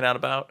like freaking out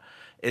about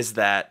is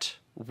that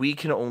we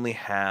can only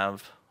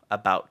have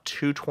about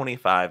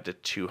 225 to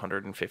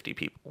 250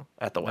 people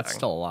at the wedding. That's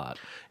still a lot.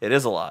 It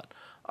is a lot.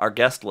 Our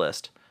guest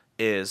list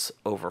is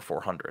over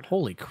 400.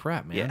 Holy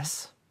crap, man.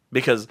 Yes.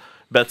 Because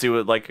Betsy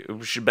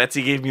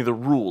Betsy gave me the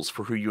rules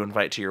for who you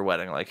invite to your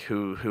wedding, like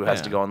who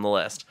has to go on the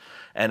list.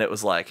 And it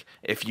was like,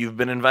 if you've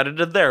been invited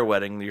to their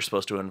wedding, you're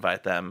supposed to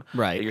invite them.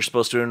 Right. You're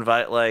supposed to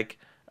invite like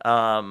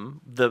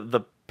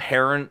the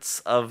parents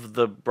of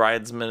the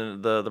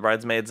bridesmen, the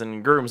bridesmaids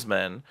and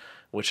groomsmen,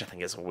 which I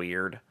think is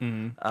weird.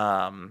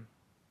 Mm-hmm.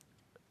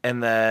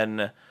 And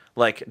then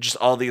like just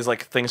all these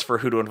like things for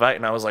who to invite,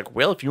 and I was like,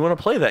 well, if you want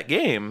to play that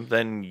game,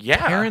 then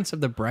yeah. Parents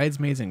of the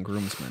bridesmaids and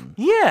groomsmen.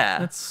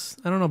 Yeah,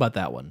 I don't know about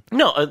that one.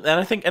 No, and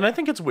I think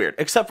it's weird.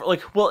 Except for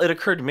like, well, it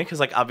occurred to me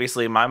because like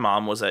obviously my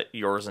mom was at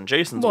yours and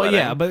Jason's wedding.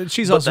 Well, yeah, but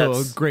she's also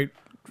a great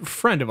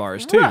friend of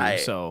ours too. Right.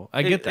 So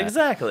I get that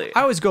exactly.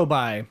 I always go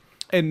by.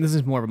 And this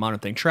is more of a modern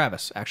thing.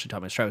 Travis actually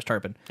taught me this. Travis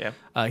Tarpin.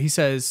 Yeah. He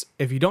says,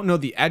 if you don't know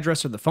the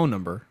address or the phone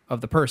number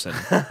of the person,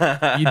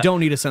 you don't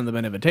need to send them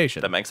an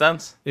invitation. That makes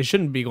sense. It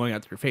shouldn't be going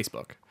out through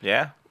Facebook.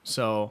 Yeah.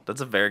 So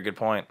that's a very good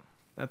point.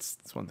 That's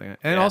one thing.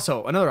 And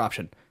also, another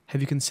option.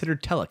 Have you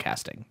considered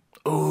telecasting?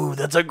 Ooh,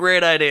 that's a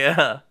great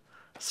idea.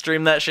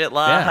 Stream that shit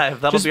live. Yeah.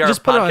 That'll be our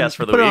podcast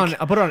for the week.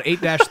 I'll put it on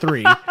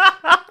 8-3.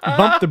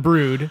 Bump the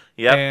brood.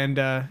 Yep. And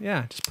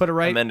just put it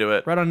right, I'm into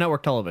it. Right on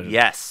network television.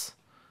 Yes.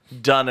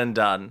 Done and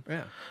done.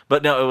 Yeah.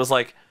 But no, it was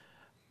like,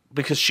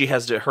 because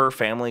her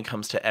family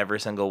comes to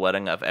every single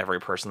wedding of every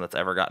person that's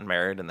ever gotten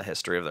married in the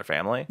history of their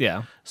family.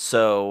 Yeah.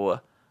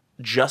 So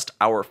just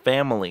our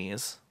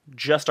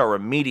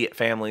immediate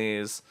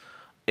families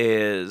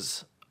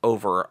is a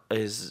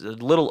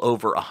little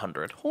over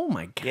 100. Oh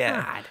my God.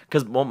 Yeah.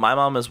 Because my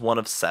mom is one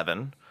of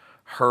 7.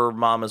 Her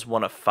mom is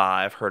one of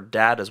 5. Her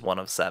dad is one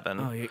of 7.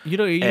 Oh,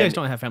 you guys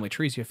don't have family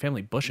trees. You have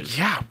family bushes.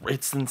 Yeah,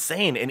 it's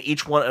insane. And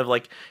each one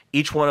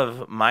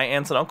of my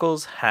aunts and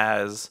uncles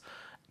has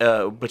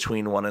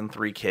between 1 and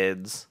 3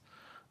 kids.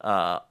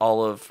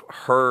 All of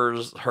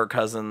her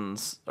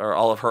cousins, or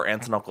all of her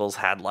aunts and uncles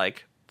had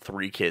like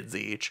 3 kids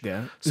each.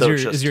 Yeah. So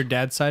is your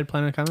dad's side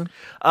planning on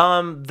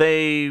coming?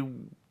 They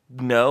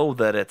know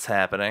that it's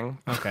happening.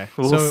 Okay.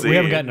 We'll see. We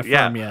haven't gotten a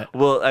firm yet.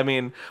 Well, I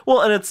mean,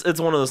 and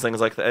it's one of those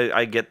things like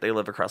I get they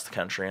live across the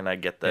country, and I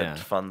get that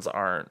funds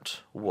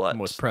aren't what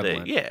most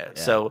prevalent.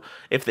 So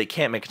if they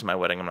can't make it to my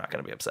wedding, I'm not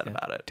going to be upset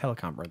about it.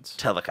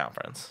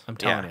 Teleconference. I'm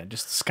telling you,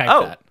 just Skype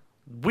that.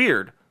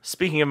 Weird.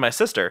 Speaking of my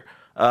sister,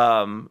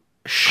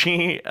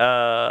 she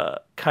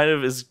kind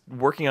of is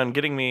working on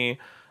getting me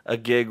a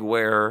gig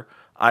where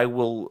I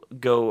will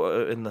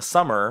go in the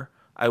summer.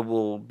 I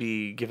will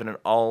be given an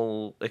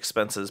all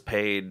expenses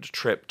paid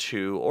trip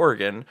to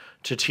Oregon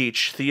to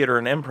teach theater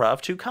and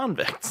improv to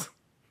convicts.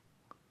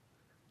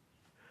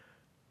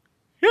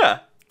 Yeah.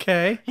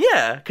 Okay.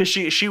 Yeah, because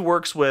she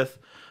works with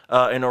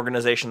an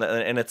organization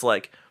and it's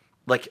like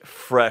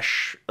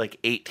fresh, like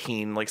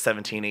 17,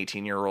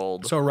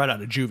 18-year-old. So right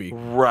out of juvie.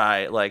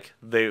 Right. Like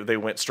they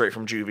went straight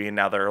from juvie and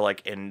now they're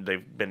like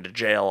they've been to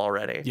jail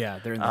already. Yeah,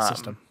 they're in the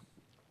system.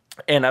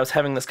 And I was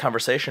having this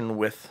conversation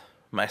with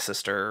my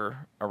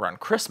sister around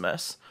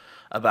Christmas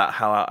about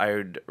how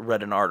I'd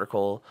read an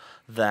article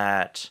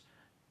that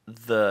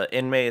the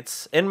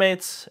inmates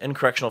in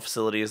correctional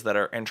facilities that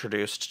are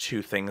introduced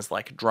to things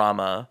like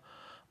drama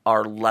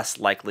are less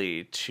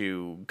likely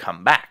to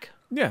come back.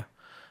 Yeah.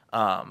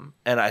 And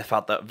I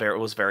thought that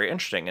was very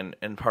interesting.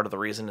 And part of the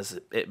reason is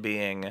it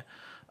being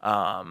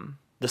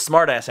the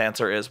smart ass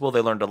answer is, well, they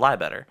learn to lie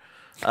better.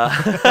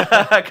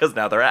 because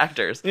now they're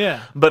actors.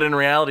 Yeah. But in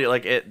reality,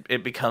 like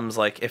it becomes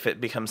like, if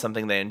it becomes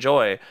something they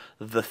enjoy,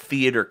 the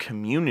theater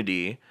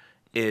community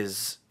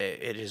is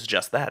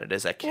just that. It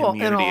is a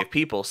community of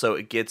people. So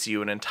it gets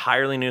you an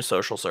entirely new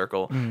social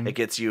circle. Mm-hmm. It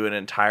gets you an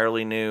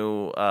entirely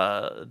new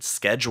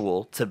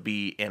schedule to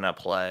be in a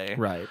play.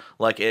 Right.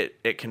 Like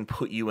it can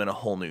put you in a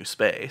whole new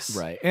space.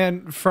 Right.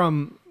 And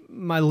from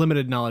my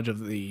limited knowledge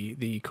of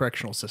the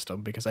correctional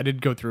system, because I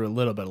did go through a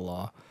little bit of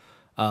law,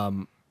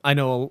 I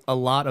know a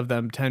lot of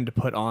them tend to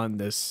put on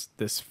this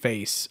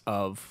face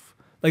of,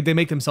 like, they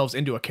make themselves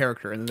into a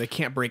character and then they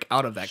can't break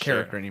out of that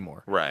character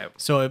anymore. Right.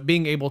 So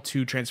being able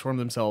to transform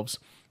themselves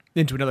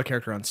into another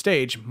character on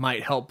stage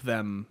might help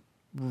them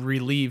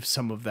relieve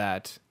some of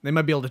that. They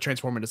might be able to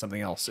transform into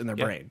something else in their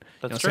brain.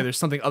 That's true. So there's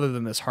something other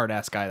than this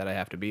hard-ass guy that I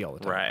have to be all the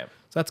time. Right.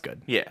 So that's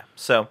good. Yeah.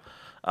 So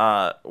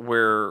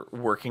we're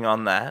working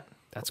on that.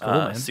 That's cool,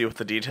 man. See what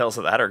the details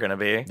of that are going to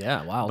be.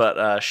 Yeah, wow.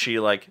 But she,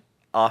 like,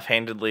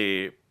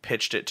 offhandedly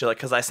pitched it to, like,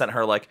 because I sent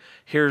her, like,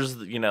 here's,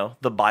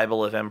 the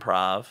Bible of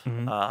improv.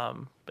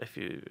 Mm-hmm.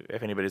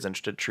 If anybody's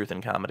interested, Truth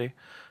in Comedy,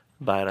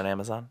 buy it on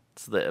Amazon.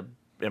 It's the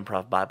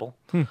improv Bible.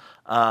 And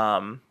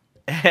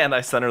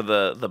I sent her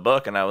the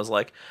book, and I was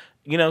like,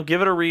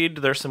 give it a read.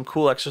 There's some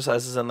cool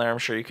exercises in there. I'm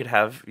sure you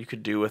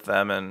could do with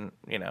them, and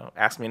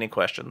ask me any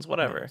questions,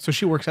 whatever. So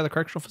she works at the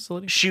correctional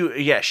facility?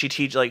 She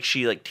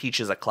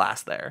teaches a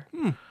class there.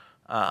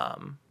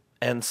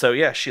 And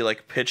so she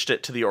pitched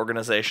it to the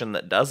organization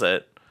that does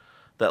it,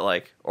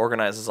 that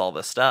organizes all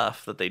this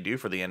stuff that they do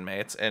for the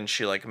inmates, and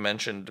she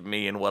mentioned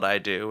me and what I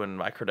do and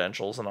my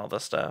credentials and all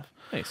this stuff.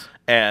 Nice.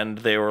 And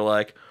they were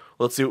like,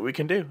 let's see what we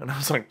can do. And I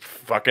was like,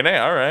 fucking A,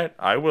 all right.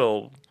 I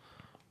will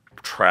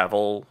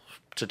travel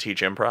to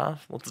teach improv.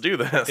 Let's do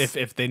this.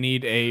 If they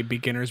need a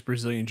beginner's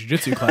Brazilian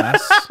Jiu-Jitsu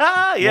class,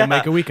 we'll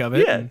make a week of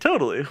it. Yeah,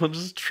 totally. We'll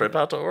just trip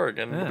out to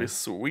Oregon. It'll be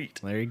sweet.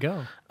 There you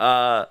go.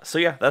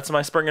 So that's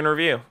my spring in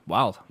review.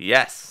 Wow.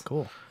 Yes.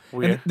 Cool.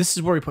 And this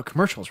is where we put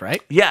commercials,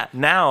 right? Yeah.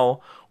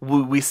 Now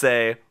we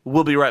say,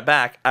 we'll be right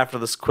back after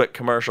this quick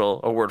commercial,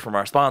 a word from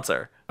our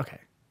sponsor. Okay.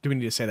 Do we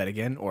need to say that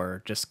again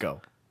or just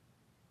go?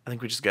 I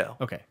think we just go.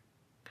 Okay.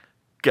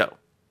 Go.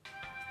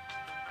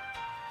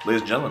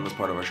 Ladies and gentlemen, this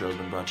part of our show has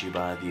been brought to you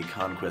by the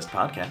KahnQuist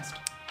podcast.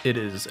 It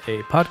is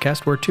a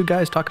podcast where two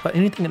guys talk about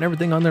anything and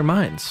everything on their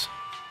minds.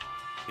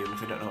 Even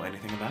if we don't know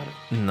anything about it.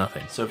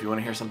 Nothing. So if you want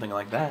to hear something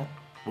like that,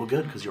 well,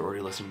 good, because you're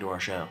already listening to our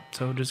show.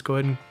 So just go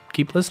ahead and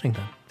keep listening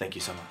then. Thank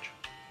you so much.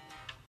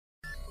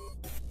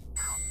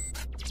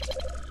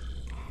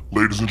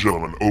 Ladies and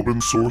gentlemen,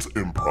 Open Source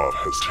Improv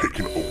has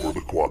taken over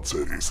the Quad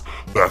Cities.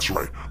 That's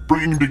right,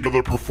 bringing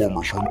together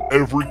performers from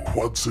every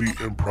Quad City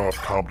improv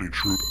comedy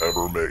troupe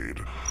ever made.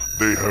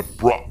 They have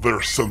brought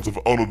their sense of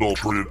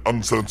unadulterated,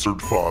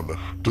 uncensored fun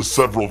to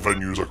several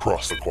venues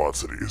across the Quad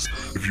Cities.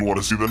 If you want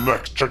to see the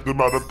next, check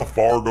them out at the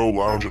Fargo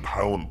Lounge at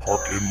Highland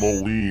Park in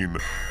Moline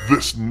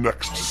this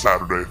next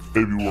Saturday,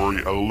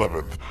 February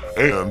 11th,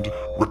 and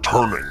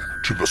returning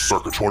to the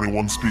Circa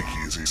 21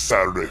 Speakeasy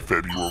Saturday,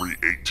 February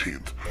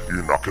 18th.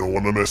 You're not going to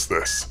want to miss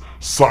this.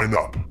 Sign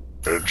up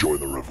and join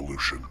the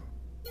revolution.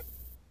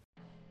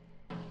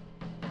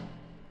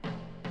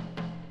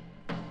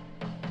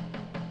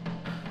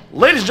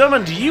 Ladies and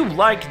gentlemen, do you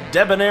like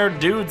debonair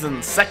dudes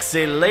and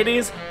sexy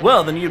ladies?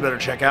 Well, then you better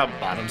check out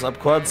Bottoms Up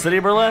Quad City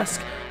Burlesque.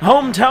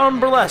 Hometown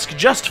Burlesque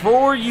just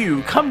for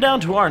you. Come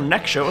down to our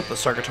next show at the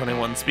Circa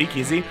 21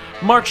 Speakeasy,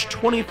 March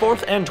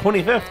 24th and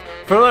 25th,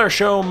 for their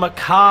show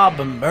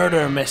Macabre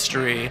Murder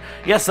Mystery.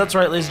 Yes, that's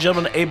right, ladies and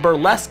gentlemen, a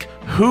burlesque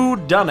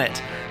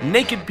whodunit.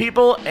 Naked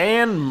people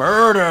and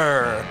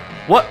murder.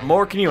 What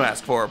more can you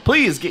ask for?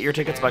 Please get your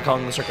tickets by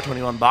calling the Circa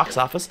 21 box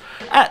office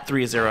at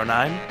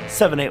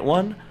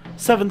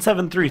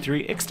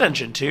 309-781-7733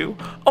 extension 2,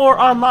 or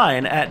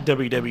online at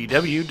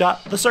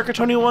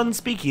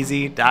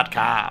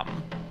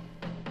www.thecirca21speakeasy.com.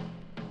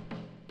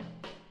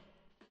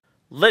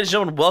 Ladies and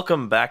gentlemen,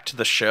 welcome back to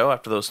the show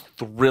after those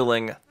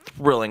thrilling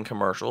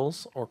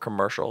commercials, or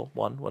commercial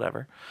one,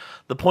 whatever.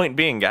 The point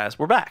being, guys,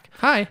 we're back.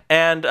 Hi.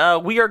 And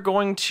we are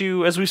going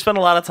to, as we spent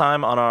a lot of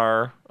time on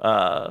our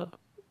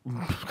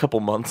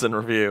couple months in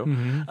review,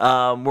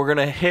 we're going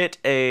to hit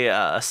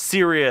a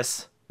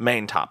serious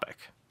main topic.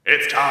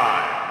 It's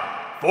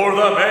time for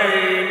the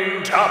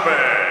main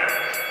topic.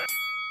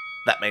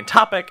 That main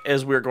topic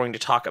is we're going to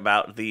talk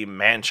about the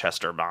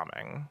Manchester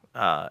bombing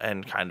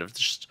and kind of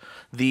just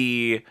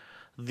the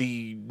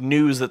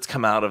news that's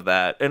come out of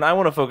that. And I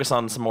want to focus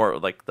on some more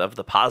of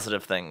the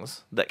positive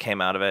things that came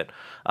out of it.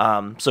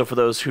 So for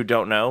those who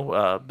don't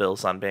know, Bill's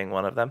son being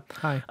one of them.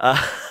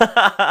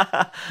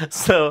 Hi.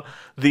 So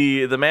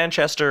the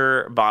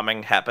Manchester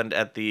bombing happened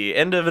at the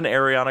end of an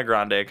Ariana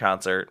Grande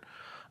concert.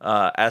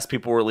 As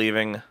people were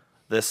leaving,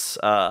 this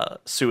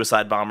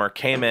suicide bomber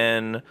came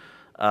in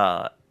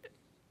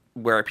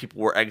where people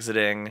were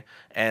exiting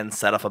and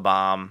set off a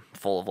bomb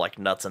full of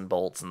nuts and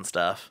bolts and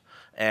stuff,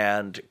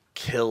 and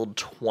killed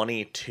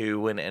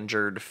 22 and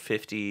injured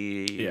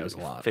 50. Yeah, it was a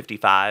lot.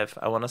 55,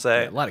 I want to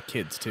say. Yeah, a lot of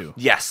kids too.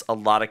 Yes, a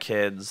lot of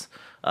kids.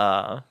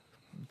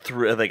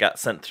 They got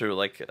sent through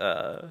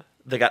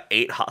They got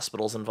 8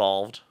 hospitals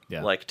involved,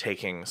 Yeah. like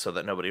taking so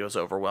that nobody was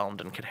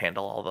overwhelmed and could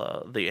handle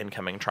all the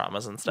incoming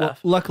traumas and stuff.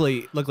 Well,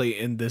 luckily,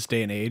 in this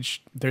day and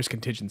age, there's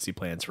contingency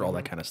plans for all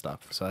that kind of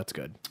stuff, so that's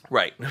good.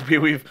 Right.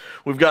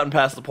 We've gotten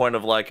past the point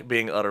of like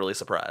being utterly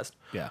surprised.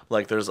 Yeah.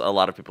 Like there's a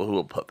lot of people who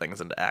will put things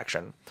into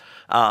action.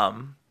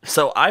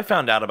 So I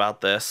found out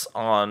about this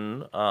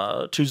on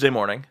Tuesday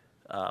morning.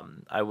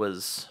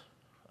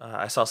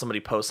 I saw somebody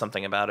post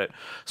something about it,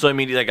 so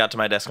immediately I got to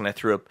my desk and I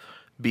threw up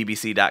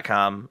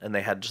BBC.com, and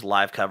they had just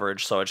live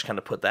coverage, so I just kind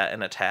of put that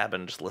in a tab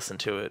and just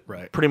listened to it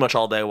pretty much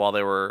all day while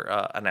they were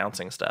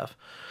announcing stuff.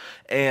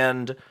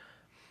 And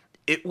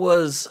it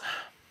was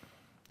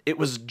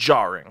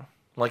jarring.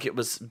 Like, it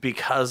was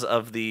because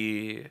of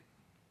the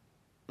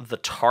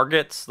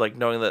targets, like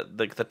knowing that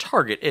like the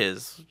target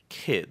is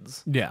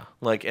kids. Yeah.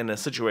 Like in a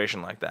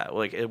situation like that,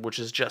 like which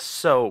is just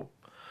so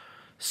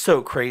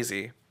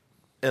crazy.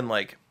 And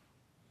like,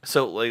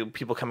 so like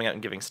people coming out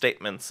and giving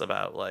statements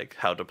about like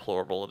how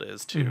deplorable it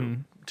is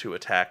to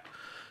attack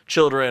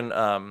children.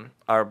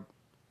 Our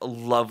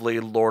lovely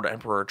Lord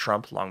Emperor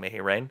Trump, long may he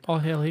reign. Oh,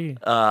 hell he.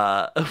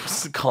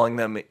 Was calling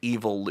them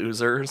evil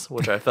losers,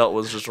 which I felt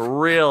was just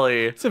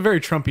really It's a very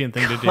Trumpian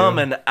thing to do.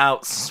 coming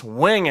out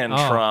swinging.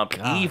 Trump,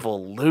 God.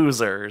 evil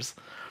losers.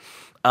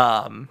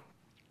 And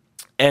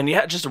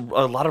yeah, just a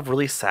lot of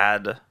really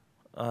sad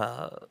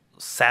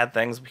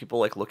things. People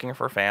like looking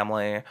for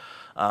family,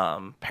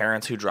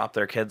 parents who dropped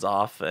their kids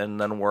off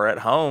and then were at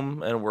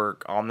home and were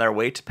on their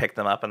way to pick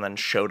them up and then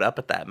showed up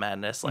at that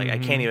madness. Like I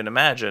can't even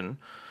imagine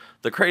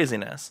the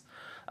craziness.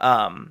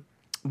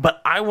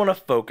 But I want to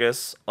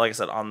focus, like I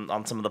said,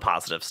 on some of the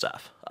positive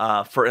stuff.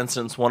 For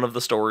instance, one of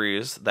the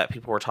stories that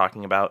people were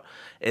talking about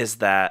is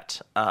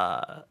that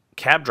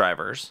cab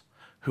drivers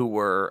who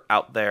were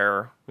out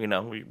there,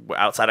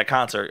 outside a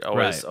concert,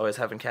 always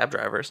having cab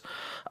drivers.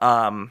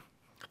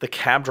 The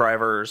cab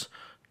drivers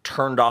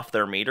turned off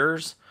their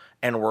meters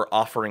and were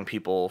offering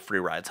people free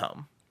rides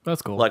home.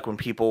 That's cool. Like when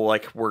people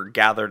like were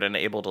gathered and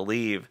able to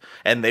leave,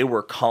 and they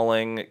were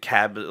calling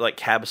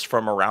cabs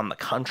from around the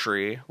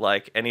country,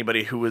 like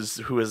anybody who was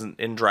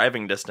in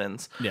driving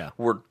distance,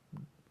 were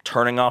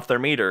turning off their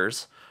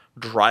meters,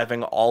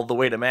 driving all the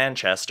way to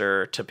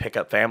Manchester to pick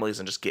up families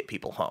and just get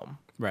people home.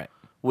 Right.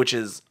 Which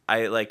is,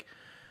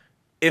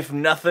 if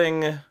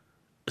nothing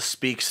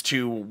speaks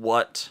to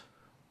what,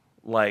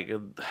 like,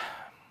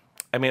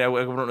 I mean, I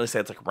wouldn't really say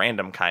it's like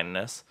random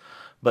kindness,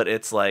 but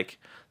it's like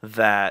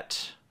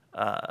that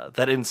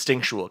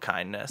instinctual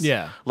kindness.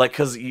 Yeah. Like,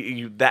 because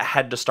you that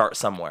had to start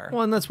somewhere.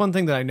 Well, and that's one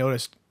thing that I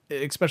noticed,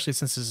 especially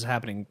since this is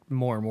happening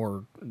more and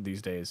more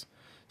these days.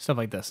 Stuff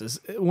like this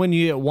is when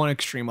you get one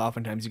extreme,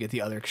 oftentimes you get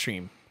the other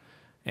extreme.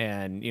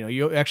 And,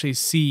 you actually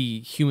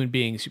see human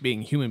beings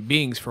being human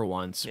beings for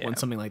once when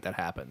something like that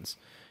happens.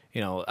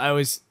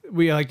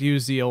 We like to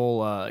use the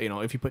old,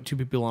 if you put 2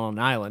 people on an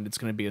island, it's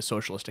going to be a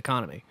socialist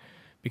economy.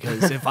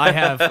 Because if I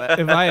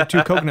have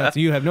 2 coconuts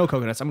and you have no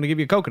coconuts, I'm going to give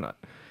you a coconut.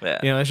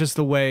 Yeah. It's just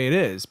the way it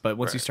is. But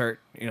once you start,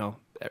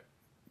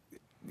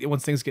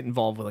 once things get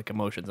involved with like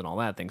emotions and all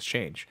that, things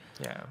change.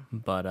 Yeah.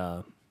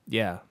 But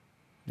yeah.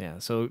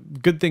 So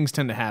good things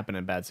tend to happen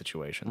in bad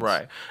situations.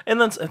 Right.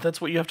 And that's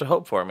what you have to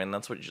hope for. I mean,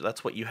 that's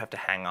what you have to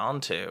hang on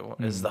to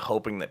is the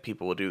hoping that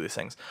people will do these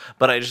things.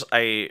 But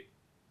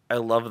I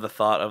love the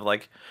thought of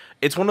like,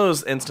 it's one of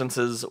those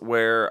instances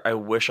where I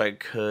wish I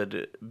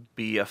could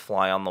be a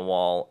fly on the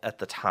wall at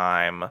the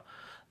time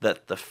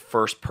that the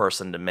first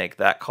person to make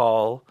that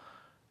call,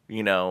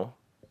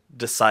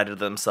 decided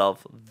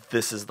themselves,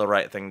 this is the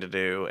right thing to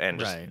do and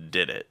just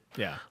did it.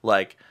 Yeah.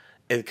 Like,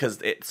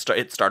 because it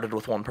started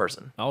with one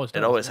person.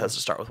 It always has to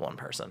start with one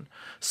person.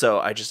 So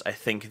I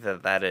think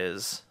that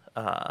is,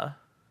 and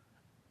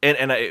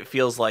it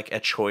feels like a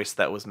choice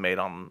that was made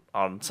on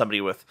somebody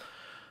with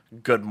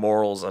good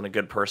morals and a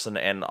good person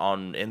and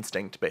on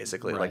instinct,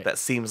 basically. Like that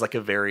seems like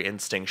a very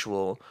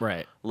instinctual.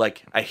 Right.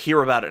 Like I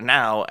hear about it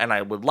now, and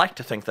I would like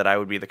to think that I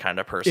would be the kind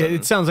of person.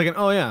 It sounds like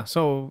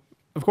so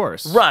of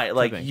course. Right.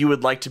 Like you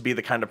would like to be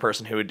the kind of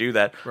person who would do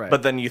that. Right.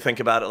 But then you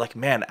think about it like,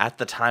 man, at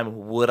the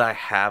time, would I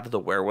have the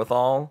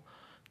wherewithal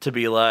to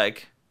be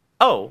like,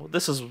 oh,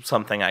 this is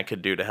something I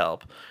could do to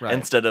help,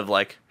 instead of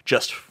like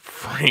just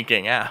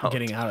freaking out,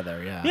 getting out of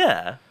there. Yeah.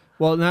 Yeah.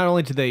 Well, not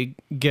only did they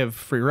give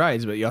free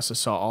rides, but you also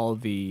saw all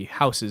of the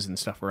houses and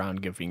stuff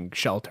around giving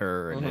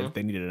shelter, and if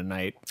they needed a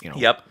night,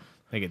 Yep.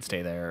 they could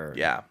stay there.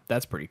 Yeah.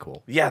 That's pretty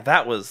cool. Yeah,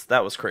 that was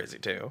crazy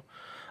too.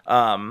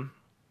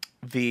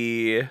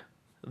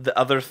 The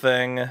other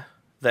thing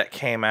that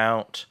came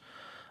out,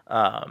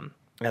 I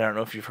don't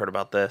know if you've heard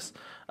about this,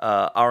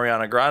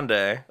 Ariana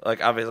Grande,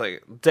 like obviously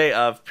day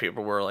of,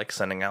 people were like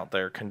sending out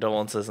their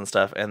condolences and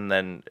stuff, and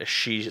then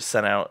she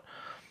sent out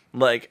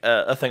like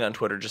a thing on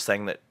Twitter just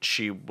saying that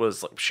she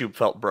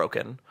felt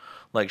broken,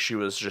 like she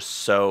was just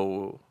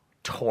so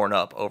torn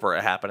up over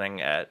it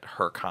happening at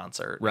her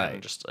concert,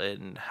 and just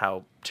in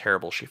how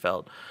terrible she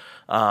felt.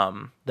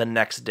 The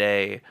next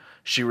day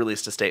she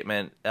released a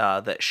statement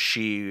that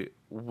she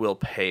will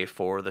pay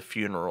for the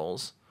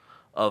funerals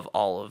of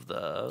all of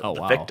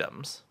the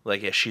victims.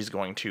 Like, yeah, she's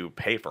going to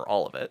pay for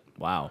all of it.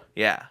 Wow.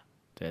 Yeah.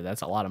 Dude,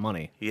 that's a lot of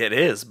money. Yeah, it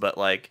is, but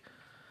like,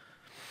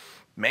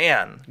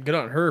 man, good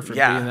on her for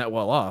being that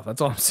well off. That's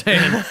all I'm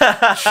saying.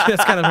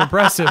 That's kind of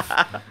impressive.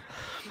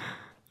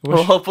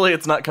 Well, hopefully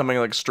it's not coming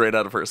like straight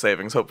out of her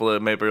savings. Hopefully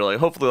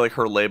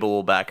her label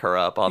will back her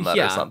up on that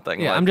or something.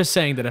 Yeah, like, I'm just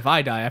saying that if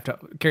I die,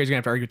 Carrie's gonna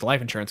have to argue with the life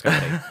insurance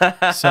company.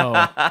 So,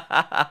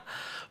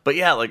 but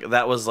yeah, like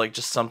that was like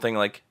just something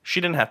like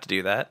she didn't have to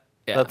do that.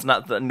 Yeah. That's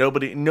not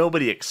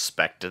nobody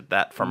expected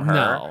that from her.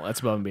 No, that's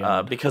above and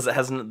beyond. Because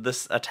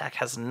this attack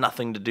has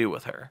nothing to do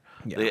with her.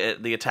 Yeah.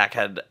 The attack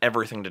had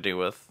everything to do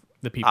with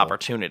the people.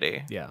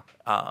 Opportunity. Yeah.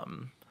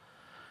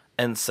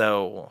 And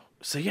so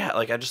yeah,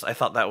 like I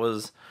thought that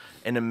was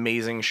an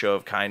amazing show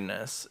of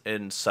kindness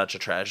in such a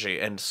tragedy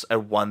and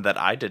one that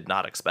I did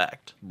not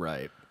expect.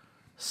 Right.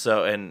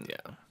 So, and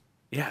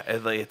yeah,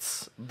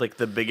 it's like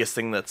the biggest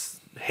thing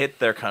that's hit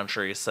their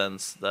country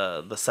since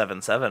the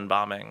 7/7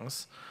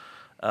 bombings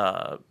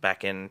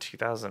back in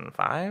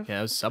 2005. Yeah,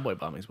 it was subway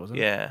bombings, wasn't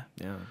it? Yeah.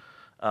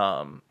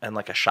 Yeah. And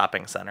like a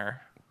shopping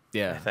center.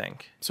 Yeah. I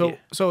think.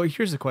 So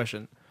here's the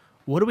question.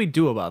 What do we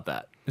do about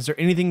that? Is there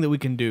anything that we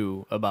can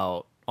do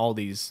about all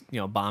these,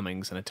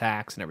 bombings and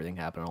attacks and everything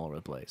happening all over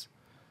the place?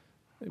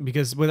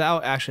 Because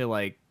without actually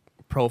like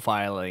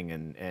profiling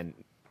and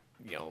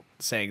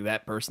saying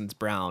that person's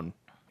brown,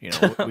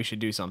 we should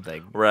do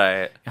something.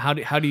 Right. How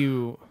do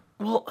you?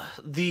 Well,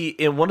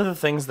 one of the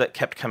things that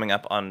kept coming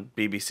up on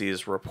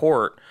BBC's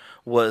report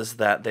was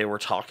that they were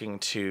talking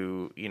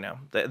to,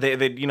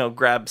 they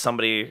grab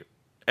somebody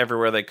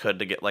everywhere they could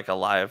to get like a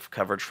live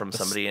coverage from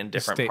somebody in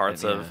different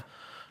parts of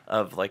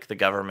like the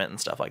government and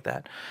stuff like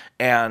that.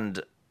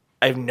 And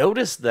I've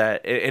noticed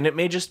that, and it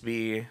may just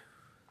be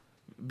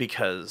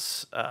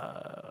because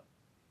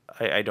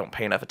I don't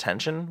pay enough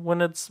attention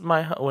when it's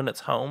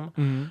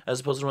home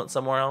as opposed to when it's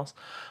somewhere else.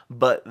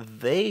 But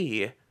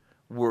they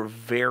were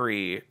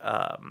very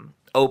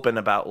open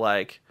about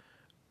like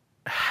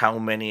how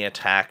many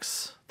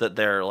attacks that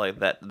their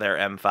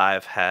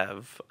M5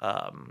 have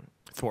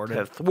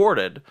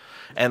thwarted,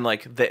 and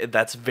like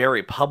that's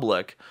very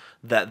public.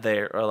 That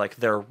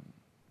they're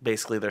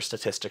basically their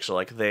statistics are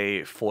like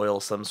they foil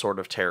some sort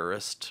of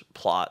terrorist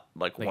plot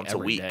like once a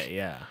week. Day,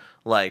 yeah.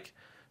 Like,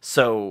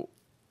 so,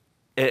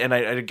 and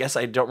I guess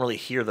I don't really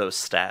hear those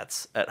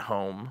stats at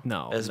home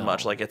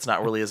much. Like, it's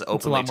not really as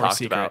openly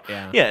talked about.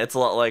 Yeah, it's a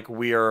lot like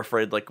we are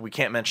afraid, like, we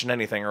can't mention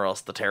anything or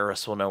else the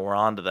terrorists will know we're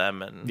onto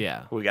them, and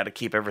we got to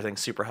keep everything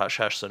super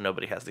hush-hush so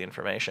nobody has the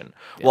information.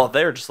 Yeah. Well,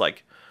 they're just,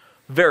 like,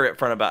 very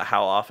upfront about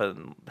how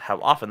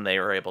often they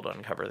were able to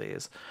uncover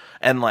these,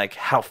 and, like,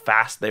 how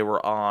fast they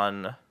were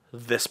on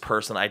this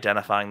person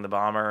identifying the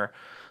bomber.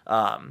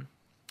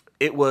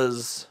 It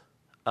was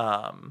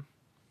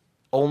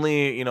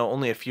only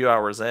a few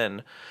hours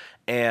in,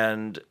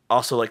 and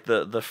also like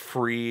the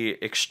free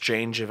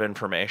exchange of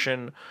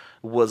information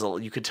was,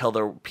 you could tell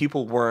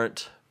people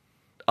weren't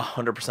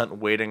 100%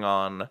 waiting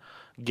on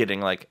getting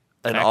like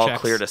an all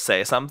clear to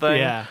say something.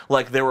 Yeah.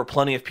 Like there were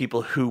plenty of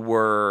people who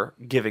were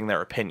giving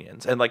their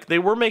opinions, and like they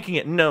were making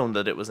it known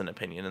that it was an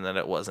opinion and that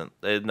it wasn't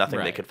nothing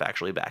they could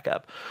factually back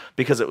up,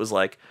 because it was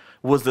like,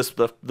 was this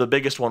the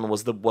biggest one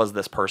was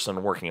this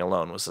person working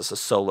alone? Was this a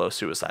solo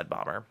suicide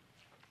bomber?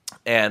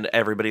 And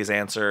everybody's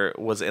answer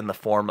was in the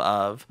form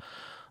of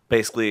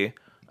basically,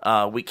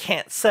 we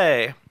can't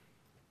say,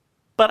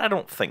 but I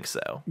don't think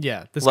so.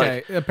 Yeah, this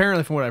guy,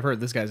 apparently from what I've heard,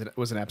 this guy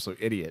was an absolute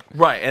idiot.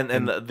 Right,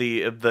 and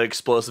the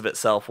explosive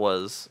itself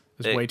was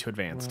way too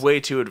advanced. Way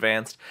too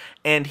advanced,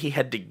 and he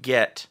had to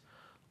get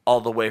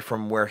all the way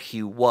from where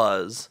he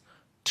was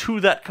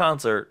to that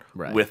concert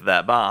with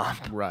that bomb.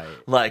 Right.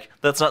 Like,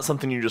 that's not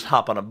something you just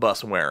hop on a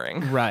bus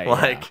wearing. Right.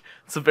 Like,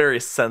 it's a very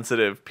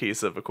sensitive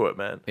piece of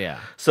equipment. Yeah.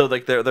 So,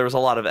 like, there was a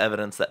lot of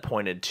evidence that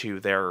pointed to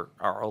there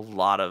are a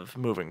lot of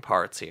moving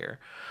parts here.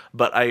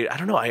 But I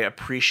don't know, I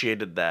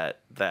appreciated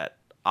that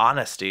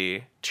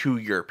honesty to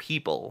your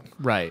people.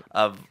 Right.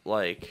 Of,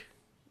 like,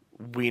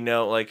 we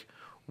know, like,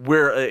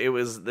 it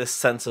was this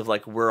sense of,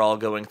 like, we're all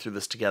going through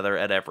this together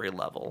at every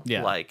level.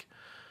 Yeah. Like,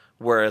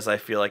 whereas I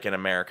feel like in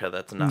America,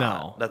 that's not.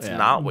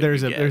 Not what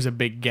there's you get. There's a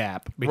big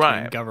gap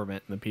between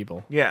government and the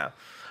people. Yeah.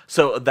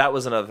 So that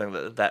was another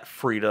thing that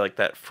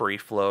free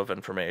flow of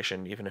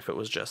information, even if it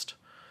was just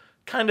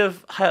kind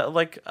of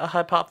like a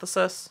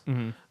hypothesis,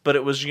 but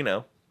it was,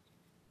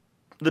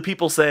 the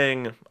people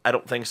saying, I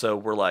don't think so,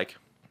 were like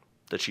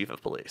the chief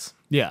of police.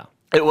 Yeah.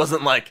 It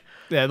wasn't like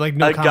like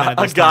no a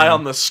guy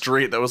on the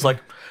street that was like,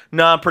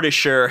 no, I'm pretty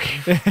sure.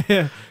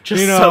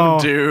 Just some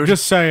dude.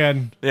 Just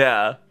saying.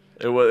 Yeah.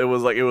 It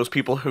was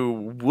people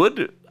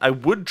who I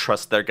would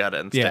trust their gut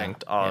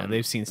instinct on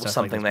they've seen stuff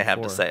something like they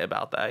have to say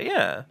about that.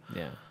 Yeah.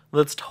 Yeah.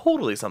 That's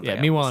totally something. Yeah.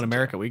 Meanwhile, in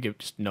America, we give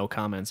just no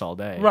comments all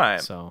day.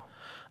 Right. So.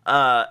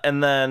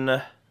 And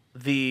then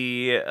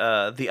the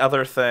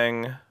other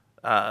thing,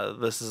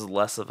 this is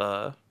less of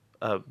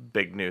a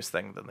big news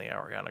thing than the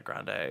Ariana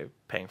Grande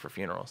paying for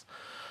funerals.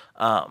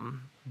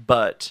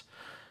 But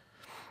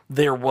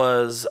there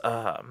was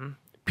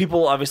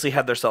people obviously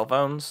had their cell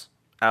phones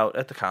out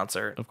at the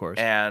concert, of course,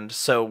 and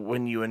so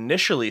when you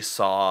initially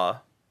saw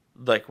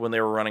like when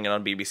they were running it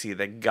on BBC,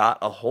 they got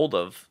a hold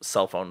of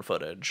cell phone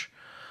footage,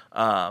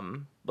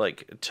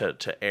 like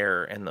to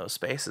air in those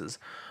spaces.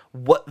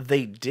 What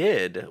they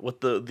did,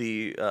 what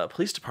the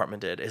police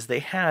department did, is they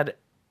had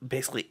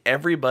basically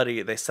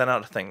everybody. They sent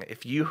out a thing.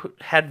 If you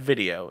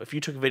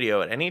took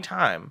video at any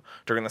time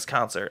during this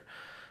concert,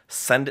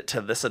 send it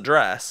to this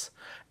address,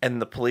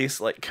 and the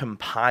police like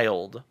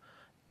compiled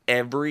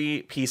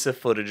every piece of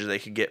footage they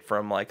could get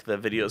from like the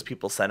videos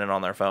people sent in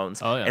on their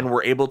phones, and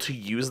were able to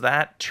use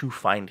that to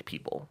find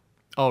people.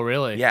 Oh,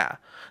 really? Yeah,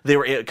 they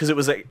were, because it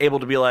was able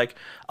to be like,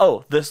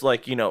 oh, this,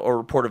 like, you know, a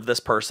report of this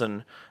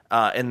person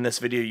in this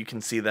video. You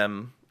can see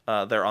them.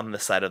 They're on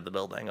this side of the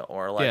building,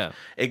 or like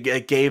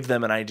it gave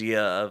them an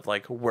idea of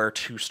like where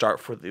to start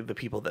for the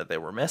people that they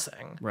were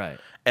missing. Right.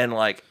 And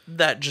like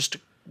that just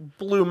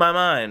blew my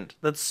mind.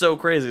 That's so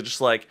crazy.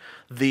 Just like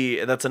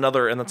that's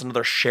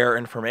another share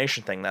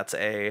information thing. That's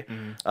a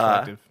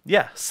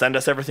send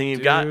us everything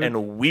you've got,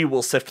 and we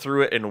will sift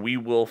through it, and we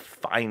will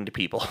find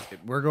people.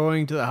 We're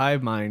going to the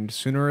hive mind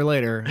sooner or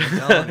later. I'm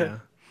telling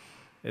you.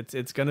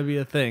 It's going to be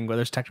a thing,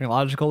 whether it's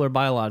technological or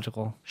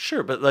biological.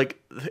 Sure, but like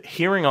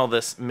hearing all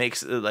this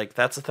makes like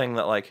that's a thing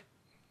that like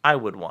I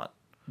would want.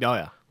 Oh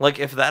yeah. Like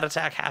if that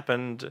attack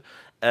happened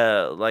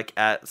like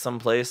at some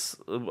place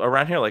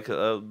around here, like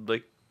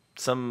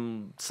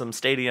some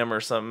stadium or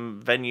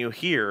some venue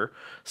here,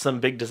 some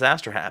big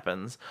disaster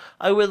happens,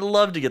 I would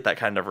love to get that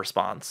kind of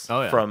response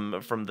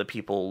from the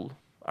people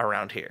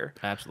around here.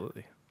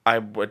 Absolutely. I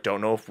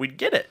don't know if we'd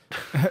get it.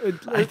 At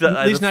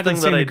least not to the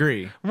same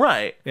degree.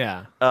 Right.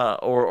 Yeah.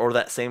 Or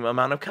that same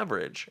amount of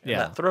coverage. Yeah.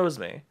 That throws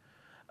me.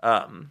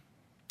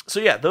 So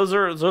yeah, those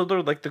are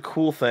like the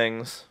cool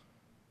things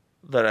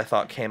that I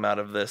thought came out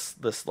of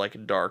this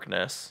like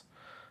darkness.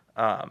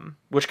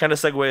 Which kind of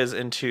segues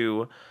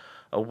into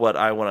what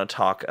I want to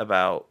talk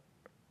about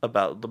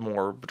the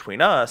more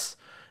between us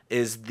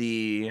is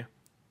the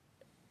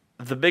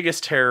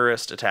biggest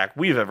terrorist attack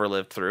we've ever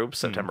lived through,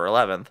 September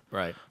 11th.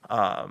 Right.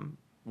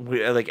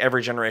 We, like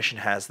every generation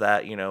has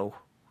that, you know,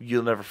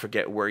 you'll never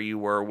forget where you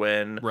were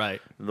when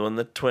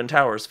the Twin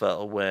Towers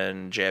fell,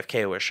 when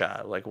JFK was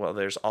shot. Like, well,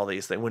 there's all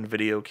these things, when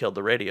video killed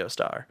the radio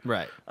star.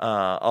 Right.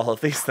 All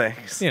of these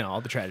things. You know,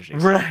 all the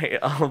tragedies. Right.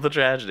 All of the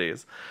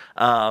tragedies.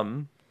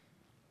 And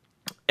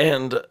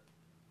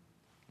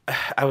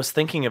I was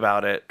thinking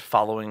about it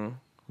following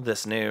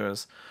this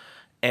news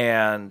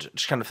and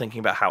just kind of thinking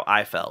about how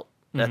I felt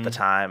at the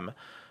time,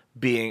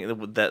 being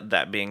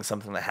that being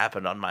something that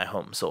happened on my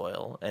home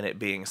soil, and it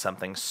being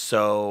something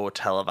so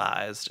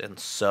televised and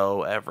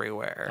so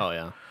everywhere. Oh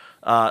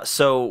yeah.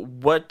 So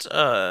what?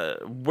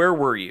 Where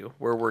were you?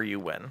 Where were you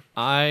when?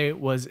 I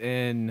was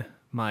in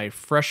my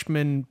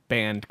freshman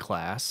band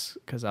class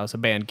because I was a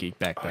band geek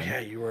back then. Oh yeah,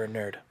 you were a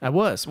nerd. I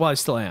was. Well, I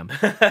still am.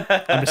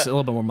 I'm just a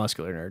little bit more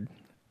muscular nerd,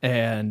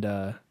 and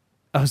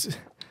I'll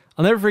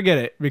never forget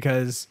it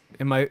because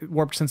in my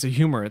warped sense of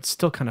humor, it's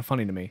still kind of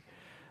funny to me.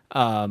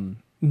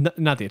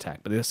 Not the attack,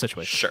 but the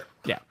situation. Sure.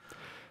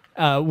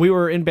 Yeah. We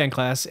were in band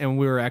class, and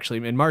we were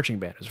actually in marching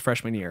band. It was a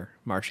freshman year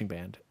marching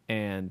band.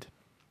 And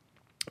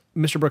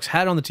Mr. Brooks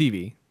had it on the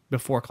TV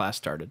before class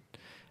started.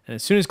 And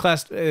as soon as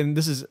and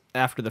this is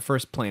after the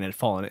first plane had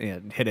fallen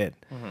and hit it.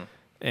 Mm-hmm.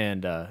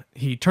 And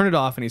he turned it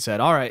off, and he said,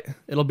 "All right,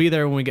 it'll be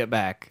there when we get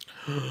back.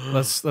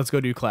 Let's go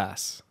do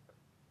class."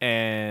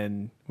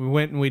 And we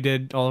went and we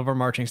did all of our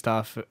marching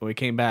stuff. We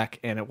came back,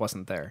 and it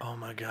wasn't there. Oh,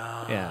 my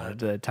God. Yeah,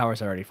 the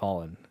towers had already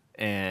fallen.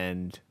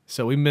 And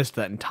so we missed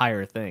that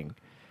entire thing.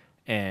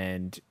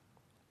 And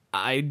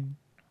I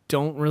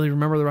don't really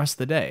remember the rest of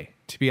the day,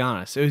 to be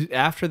honest. It was,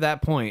 after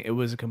that point, it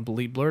was a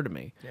complete blur to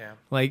me. Yeah.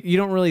 Like, you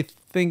don't really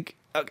think...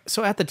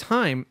 So at the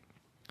time,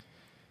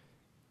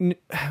 we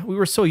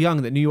were so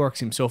young that New York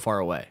seemed so far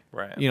away.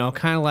 Right. You know,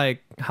 kind of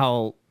like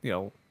how, you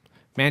know,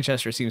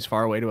 Manchester seems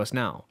far away to us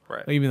now.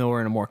 Right. Even though we're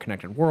in a more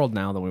connected world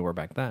now than we were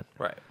back then.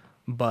 Right.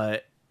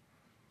 But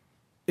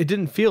it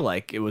didn't feel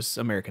like it was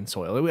American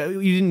soil.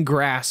 You didn't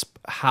grasp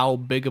how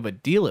big of a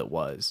deal it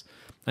was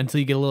until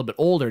you get a little bit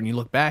older and you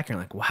look back and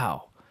you're like,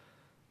 wow,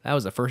 that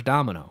was the first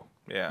domino.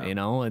 Yeah. You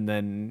know, and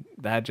then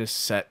that just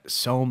set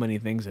so many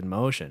things in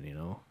motion, you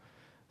know.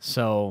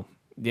 So,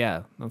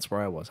 yeah, that's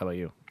where I was. How about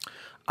you?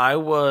 I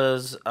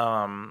was,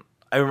 I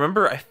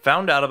remember I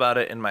found out about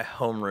it in my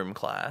homeroom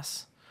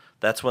class.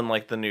 That's when,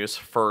 like, the news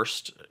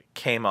first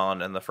came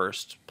on and the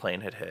first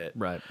plane had hit.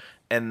 Right.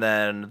 And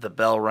then the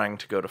bell rang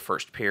to go to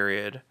first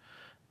period.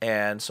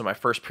 And so my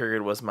first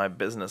period was my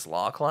business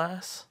law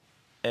class.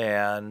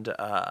 And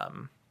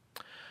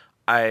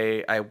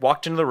I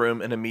walked into the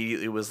room and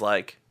immediately was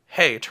like,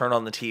 hey, turn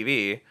on the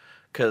TV.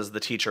 Because the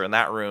teacher in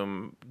that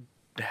room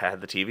had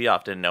the TV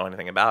off, didn't know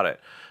anything about it.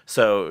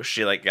 So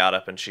she like got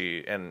up and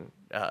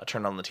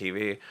turned on the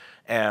TV.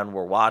 And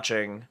we're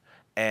watching.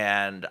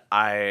 And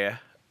I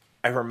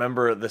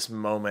remember this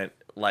moment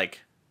like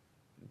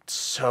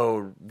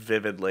so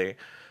vividly.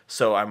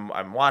 So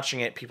I'm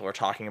watching it. People are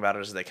talking about it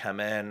as they come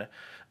in,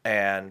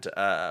 and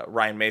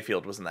Ryan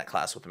Mayfield was in that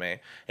class with me,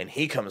 and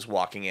he comes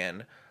walking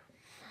in,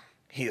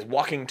 he's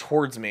walking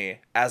towards me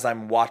as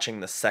I'm watching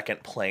the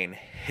second plane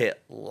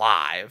hit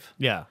live.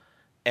 Yeah.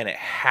 And it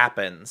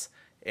happens,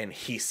 and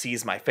he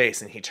sees my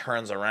face, and he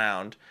turns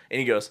around, and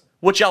he goes,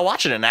 "What y'all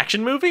watching, an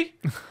action movie?"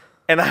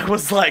 And I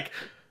was like,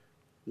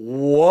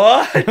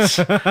 what? Like,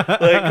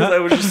 because I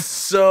was just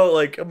so,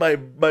 like, my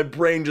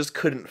brain just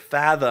couldn't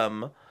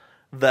fathom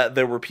that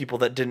there were people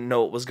that didn't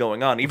know what was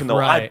going on, even though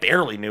I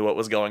barely knew what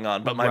was going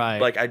on. But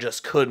like, I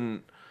just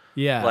couldn't.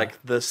 Yeah.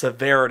 Like, the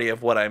severity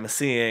of what I'm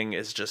seeing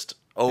is just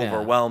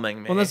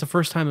overwhelming me. Well, that's the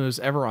first time it was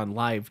ever on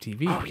live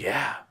TV. Oh,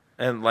 yeah.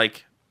 And,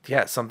 like,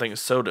 yeah, something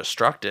so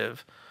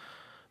destructive.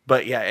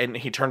 But yeah, and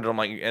he turned it on,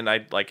 like, and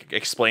I like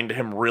explained to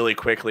him really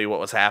quickly what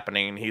was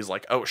happening, and he's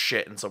like, "Oh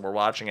shit!" And so we're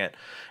watching it,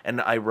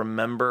 and I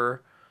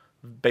remember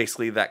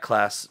basically that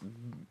class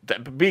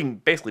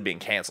being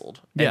canceled,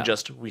 and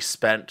just we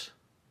spent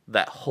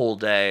that whole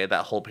day,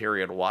 that whole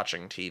period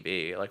watching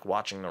TV, like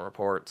watching the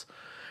reports,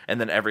 and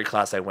then every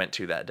class I went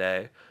to that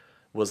day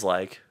was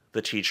like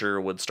the teacher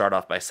would start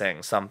off by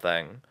saying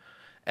something,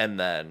 and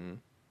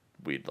then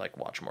we'd like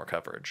watch more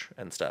coverage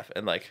and stuff,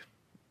 and like.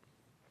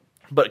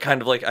 But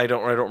kind of like I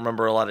don't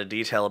remember a lot of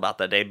detail about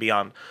that day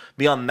beyond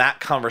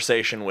that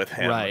conversation with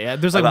him. Right. Yeah.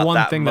 There's like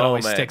one thing that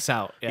always sticks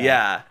out.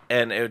 Yeah.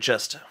 And it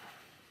just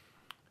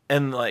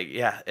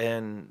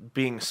and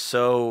being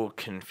so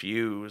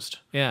confused.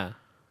 Yeah.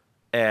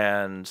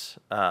 And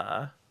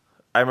I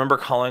remember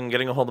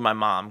getting a hold of my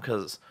mom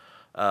because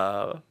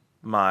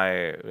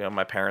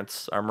my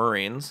parents are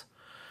Marines,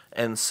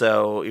 and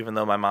so even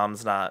though my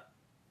mom's not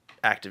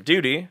active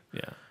duty,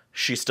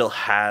 she still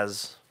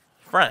has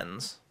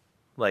friends.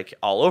 Like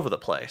all over the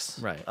place,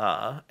 right?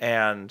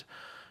 And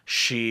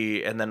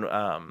then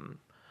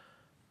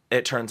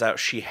it turns out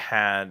she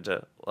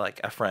had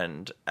like a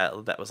friend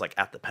that was like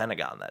at the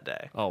Pentagon that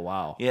day. Oh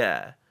wow!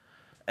 Yeah,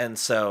 and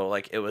so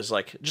like it was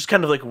like just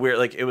kind of like weird.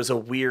 Like it was a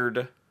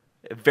weird,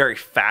 very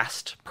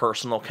fast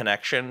personal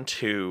connection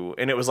to,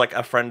 and it was like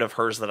a friend of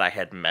hers that I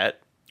had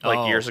met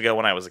like years ago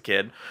when I was a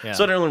kid. Yeah.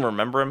 So I don't really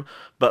remember him,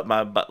 but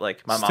my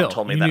mom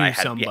told me that I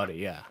had somebody.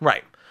 Yeah,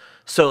 right.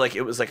 So like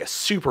it was like a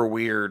super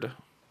weird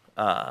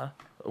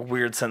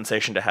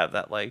sensation to have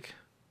that like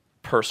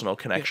personal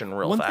connection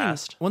real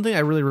fast. One thing I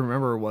really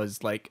remember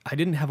was like I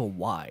didn't have a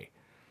why.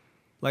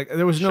 Like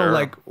there was no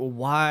like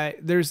why.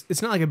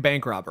 It's not like a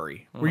bank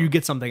robbery where you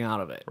get something out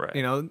of it. Right.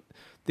 You know,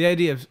 the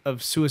idea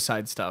of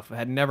suicide stuff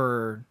had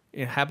never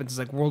happened since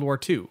like World War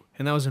II,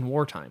 and that was in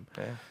wartime.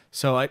 Okay.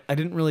 So I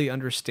didn't really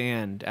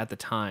understand at the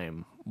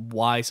time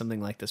why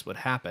something like this would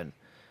happen,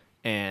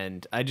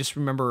 and I just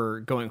remember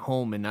going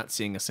home and not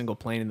seeing a single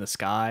plane in the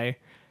sky.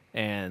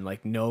 And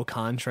like no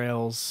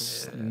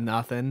contrails,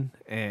 nothing,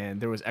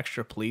 and there was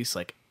extra police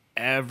like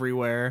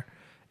everywhere.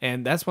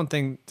 And that's one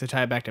thing to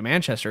tie it back to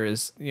Manchester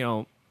is, you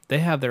know, they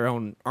have their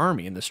own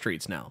army in the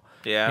streets now.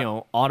 Yeah, you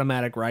know,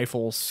 automatic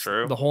rifles,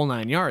 the whole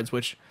 9 yards.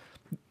 Which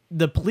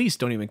the police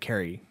don't even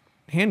carry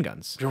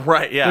handguns.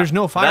 Right? Yeah, there's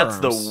no firearms.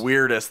 That's the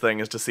weirdest thing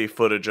is to see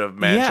footage of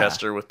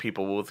Manchester with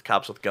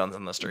cops with guns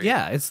in the street.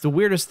 Yeah, it's the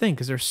weirdest thing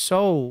because they're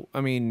so.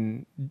 I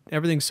mean,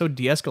 everything's so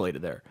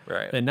de-escalated there.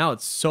 Right, and now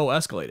it's so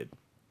escalated.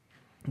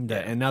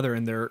 And now they're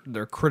in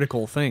their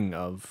critical thing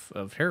of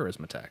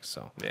terrorism attacks.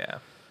 So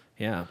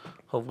yeah.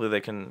 Hopefully they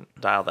can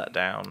dial that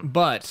down.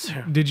 But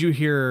did you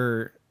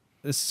hear?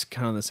 This is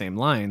kind of the same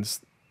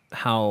lines.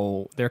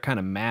 How they're kind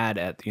of mad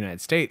at the United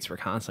States for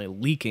constantly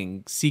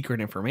leaking secret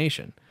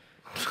information.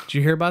 Did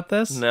you hear about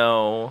this?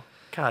 No.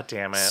 God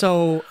damn it.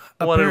 So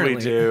what did we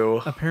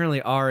do?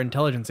 Apparently, our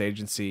intelligence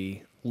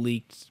agency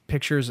leaked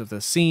pictures of the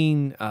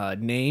scene,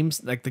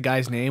 names. Like the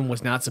guy's name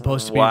was not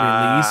supposed to be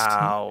released,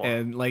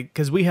 and like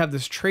because we have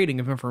this trading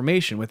of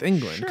information with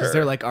England because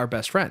they're like our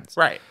best friends,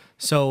 right?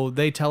 So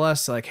they tell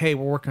us like, hey,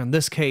 we're working on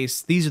this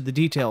case. These are the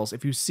details.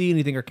 If you see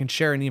anything or can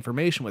share any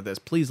information with us,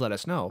 please let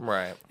us know.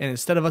 Right. And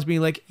instead of us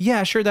being like,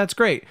 yeah, sure, that's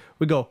great,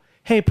 we go,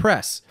 hey,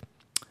 press,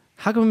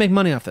 how can we make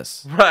money off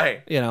this?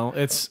 Right. You know,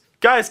 it's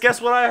guys.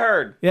 Guess what I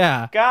heard?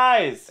 Yeah.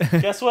 Guys,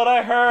 guess what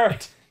I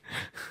heard?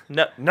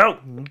 No,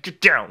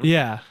 get down.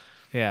 Yeah.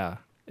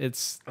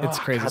 It's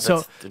crazy.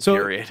 God,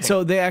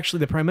 so they actually,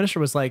 the prime minister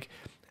was like,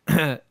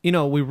 you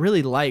know, we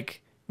really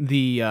like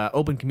the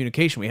open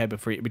communication we had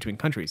between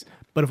countries,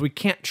 but if we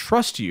can't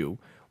trust you,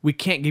 we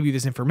can't give you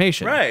this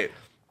information. Right.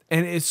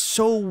 And it's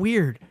so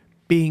weird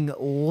being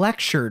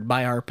lectured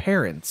by our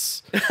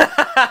parents.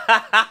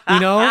 You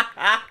know?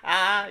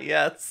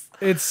 Yes.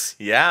 It's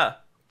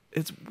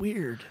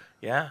weird.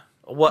 Yeah.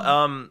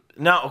 Well,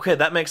 no, okay,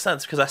 that makes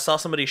sense because I saw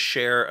somebody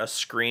share a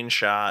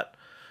screenshot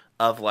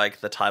of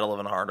like the title of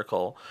an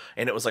article,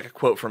 and it was like a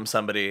quote from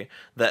somebody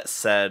that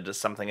said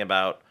something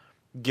about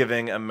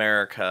giving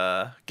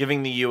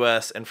the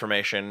U.S.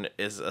 information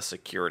is a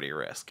security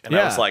risk, and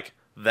I was like,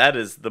 that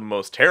is the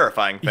most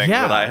terrifying thing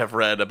that I have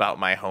read about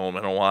my home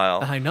in a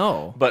while. I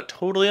know, but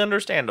totally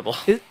understandable.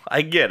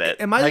 I get it.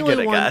 Am I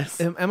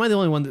the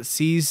only one that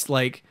sees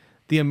like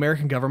the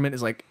American government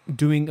is like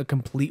doing a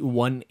complete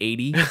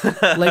 180?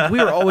 Like we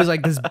were always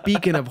like this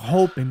beacon of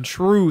hope and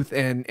truth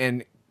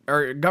and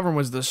our government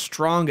was the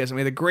strongest, and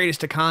we had the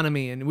greatest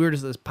economy, and we were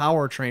just this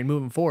power train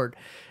moving forward.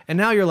 And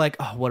now you're like,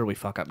 oh, what did we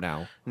fuck up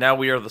now? Now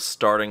we are the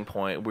starting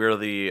point. We're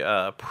the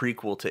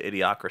prequel to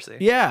Idiocracy.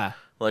 Yeah.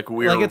 Like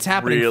we're it's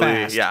happening really,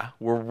 fast. Yeah,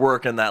 we're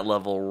working that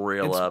level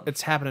real up.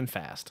 It's happening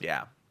fast.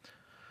 Yeah.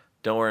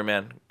 Don't worry,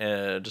 man.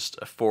 Just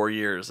 4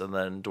 years, and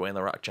then Dwayne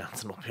 "The Rock"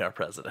 Johnson will be our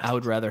president. I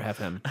would rather have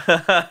him.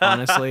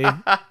 Honestly,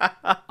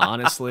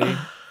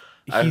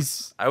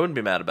 he's. I wouldn't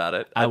be mad about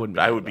it. I wouldn't.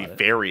 I would be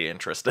very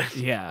interested.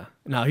 Yeah.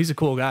 No, he's a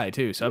cool guy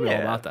too, so I'd be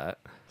all about that.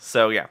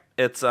 So yeah,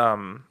 it's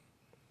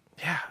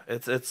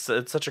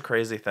it's such a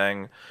crazy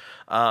thing.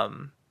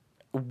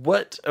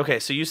 Okay,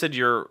 so you said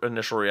your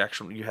initial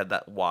reaction, you had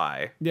that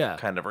why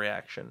kind of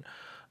reaction.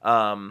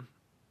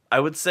 I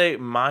would say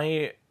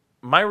my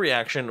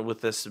reaction with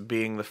this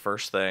being the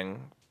first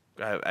thing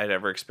I'd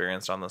ever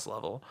experienced on this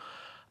level,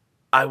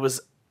 I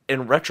was,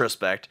 in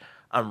retrospect,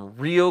 I'm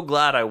real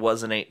glad I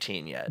wasn't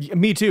 18 yet.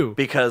 Me too.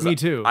 Because me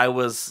too. I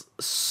was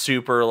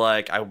super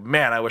like, I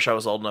wish I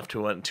was old enough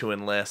to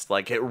enlist.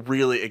 Like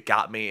it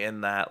got me in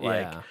that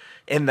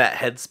in that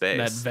headspace.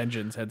 That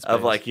vengeance headspace.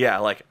 Of like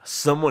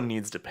someone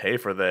needs to pay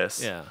for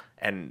this. Yeah.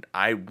 And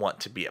I want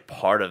to be a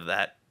part of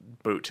that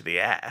boot to the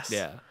ass.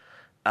 Yeah.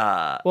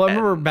 Well, I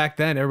remember back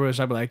then, everybody was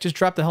like, just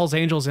drop the Hells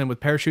Angels in with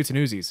parachutes and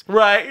Uzis.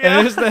 Right. Yeah.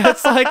 And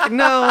it's like,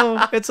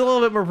 no, it's a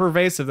little bit more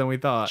pervasive than we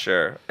thought.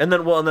 Sure. And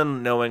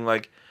then knowing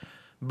like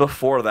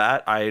before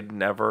that, I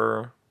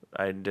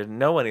didn't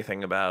know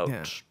anything about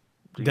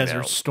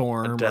Desert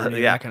Storm or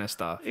that kind of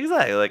stuff.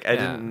 Exactly. Like I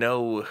didn't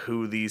know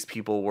who these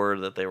people were,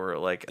 that they were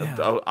like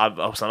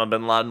Osama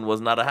bin Laden was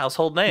not a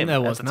household name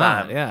at the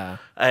time. Yeah.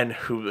 And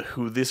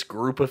who this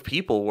group of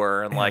people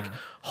were, and like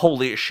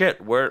holy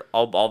shit, where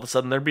all of a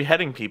sudden they're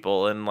beheading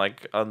people and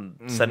like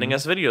sending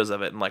us videos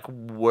of it, and like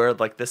where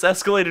like this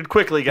escalated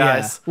quickly,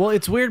 guys. Yeah. Well,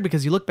 it's weird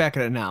because you look back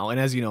at it now,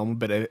 and as you know, I'm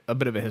a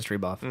bit of a history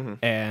buff,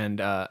 and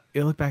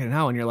you look back at it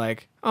now and you're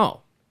like, oh,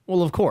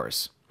 well, of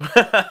course.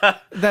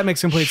 That makes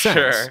complete sense.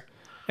 Sure.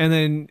 And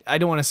then I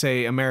don't want to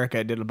say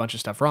America did a bunch of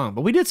stuff wrong,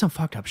 but we did some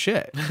fucked up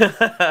shit.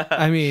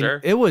 I mean,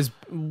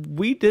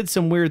 we did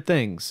some weird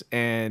things.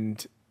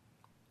 And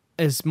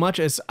as much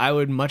as I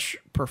would much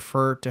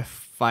prefer to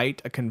fight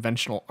a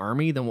conventional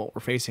army than what we're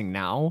facing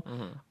now,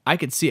 I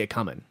could see it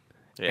coming.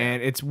 Yeah.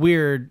 And it's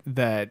weird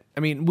that,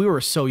 I mean, we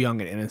were so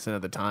young and innocent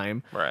at the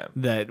time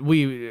that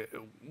we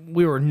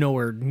were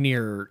nowhere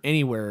near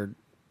anywhere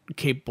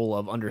capable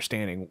of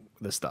understanding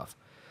this stuff.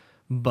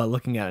 But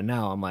looking at it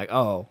now, I'm like,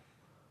 oh,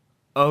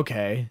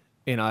 okay,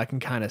 I can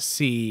kind of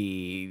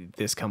see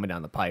this coming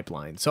down the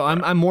pipeline. So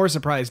I'm more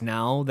surprised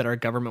now that our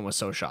government was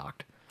so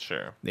shocked.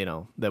 Sure.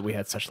 That we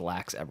had such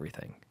lax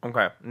everything.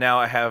 Okay. Now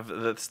I have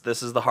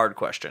this is the hard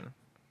question.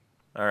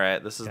 All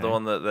right. This is the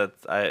one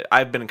that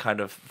I've been kind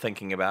of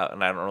thinking about,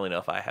 and I don't really know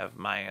if I have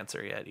my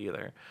answer yet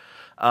either.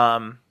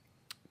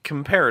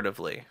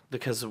 Comparatively,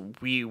 because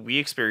we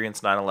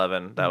experienced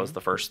 9/11, that was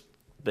the first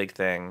big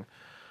thing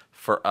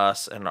for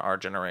us and our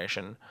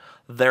generation.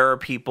 There are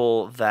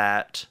people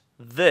that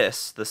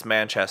this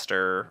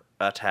Manchester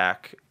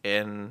attack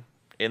in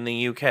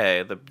the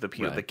UK,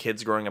 the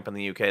kids growing up in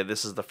the UK,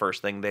 this is the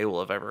first thing they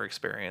will have ever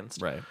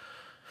experienced. Right.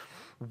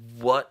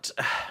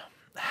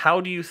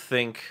 How do you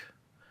think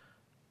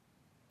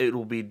it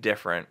will be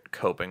different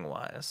coping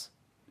wise,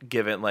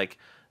 given like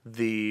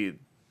the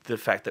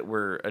fact that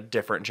we're a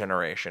different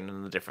generation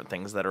and the different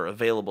things that are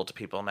available to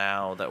people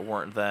now that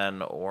weren't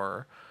then,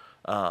 or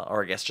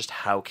I guess just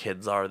how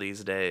kids are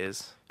these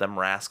days, them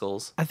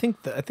rascals. I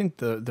think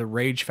the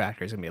rage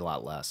factor is gonna be a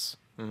lot less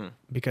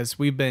because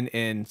we've been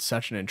in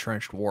such an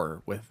entrenched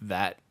war with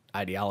that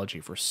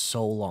ideology for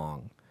so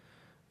long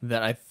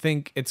that I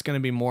think it's gonna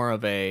be more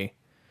of a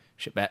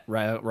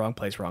wrong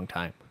place, wrong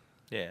time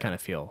kind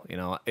of feel.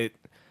 It's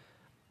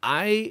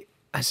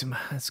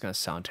gonna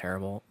sound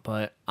terrible,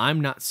 but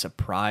I'm not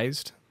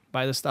surprised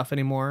by this stuff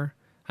anymore.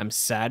 I'm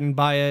saddened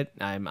by it.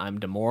 I'm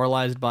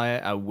demoralized by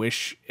it. I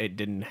wish it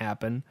didn't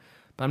happen,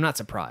 but I'm not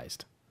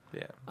surprised.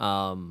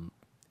 Yeah.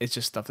 It's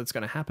just stuff that's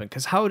going to happen.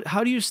 Because how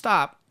do you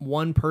stop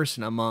one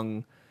person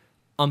among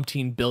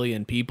umpteen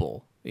billion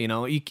people?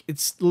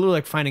 It's literally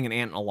like finding an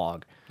ant in a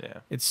log.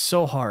 Yeah. It's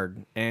so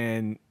hard,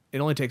 and it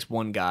only takes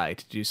one guy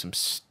to do some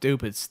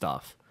stupid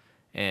stuff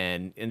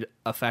and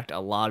affect a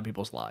lot of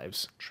people's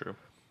lives. True.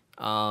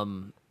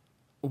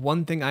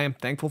 One thing I am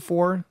thankful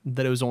for,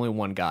 that it was only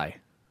one guy.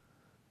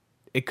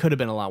 It could have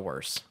been a lot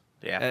worse.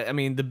 Yeah. I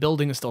mean, the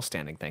building is still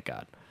standing, thank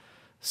God.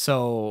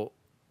 So,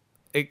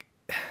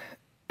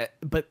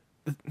 but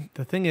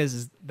the thing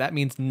is that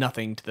means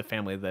nothing to the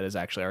family that is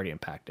actually already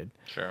impacted.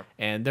 Sure.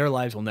 And their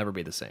lives will never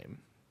be the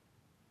same.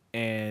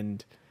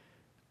 And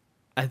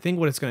I think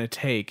what it's going to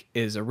take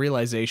is a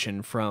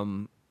realization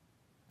from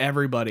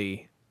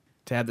everybody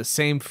to have the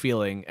same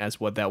feeling as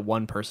what that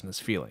one person is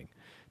feeling,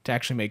 to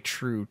actually make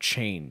true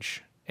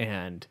change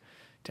and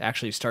to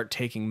actually start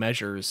taking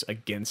measures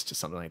against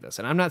something like this.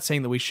 And I'm not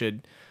saying that we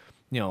should,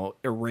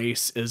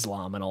 erase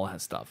Islam and all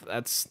that stuff.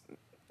 That's,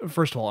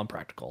 first of all,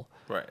 impractical.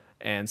 Right.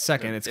 And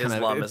second, it's kind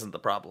Islam of isn't the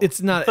problem.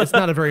 It's not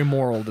a very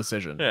moral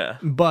decision. Yeah.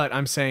 But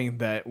I'm saying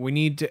that we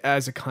need to,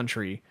 as a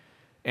country,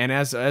 and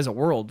as a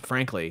world,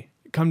 frankly,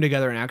 come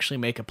together and actually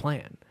make a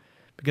plan,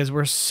 because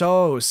we're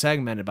so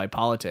segmented by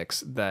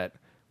politics that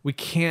we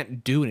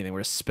can't do anything.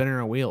 We're just spinning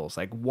our wheels.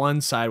 Like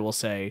one side will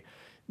say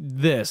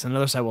this, and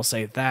another side will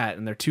say that,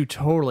 and they're two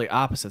totally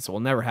opposites that will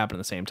never happen at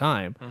the same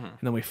time. And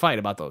then we fight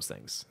about those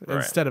things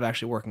instead of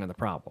actually working on the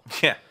problem.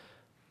 Yeah.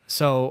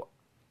 So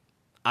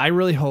I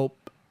really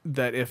hope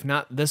that if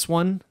not this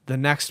one, the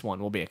next one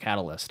will be a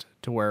catalyst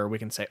to where we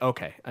can say,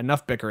 okay,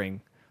 enough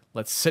bickering.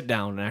 Let's sit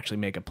down and actually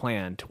make a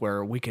plan to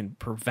where we can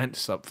prevent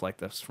stuff like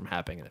this from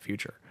happening in the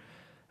future.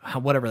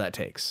 Whatever that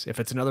takes. If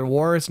it's another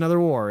war, it's another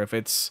war. If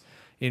it's,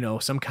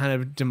 some kind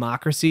of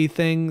democracy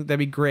thing, that'd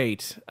be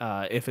great.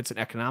 If it's an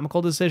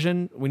economical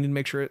decision, we need to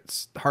make sure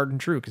it's hard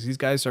and true, because these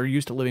guys are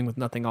used to living with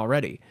nothing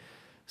already.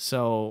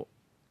 So,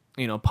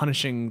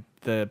 punishing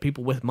the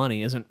people with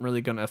money isn't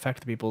really going to affect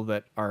the people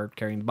that are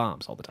carrying the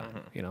bombs all the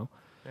time,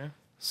 Yeah.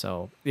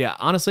 So, yeah,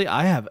 honestly,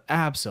 I have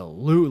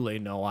absolutely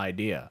no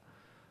idea.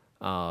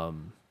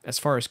 As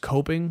far as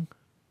coping,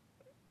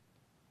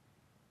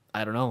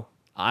 I don't know.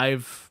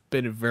 I've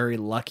been very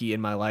lucky in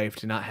my life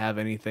to not have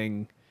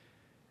anything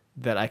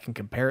that I can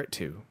compare it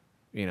to.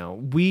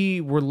 We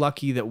were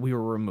lucky that we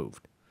were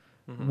removed.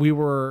 We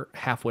were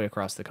halfway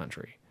across the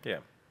country. Yeah.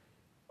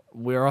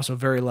 We are also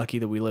very lucky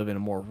that we live in a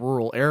more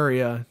rural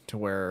area to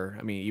where,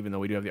 even though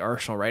we do have the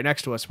arsenal right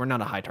next to us, we're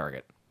not a high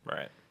target.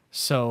 Right.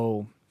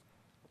 So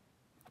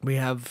we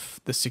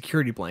have the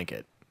security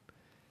blanket.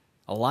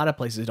 A lot of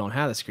places don't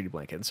have the security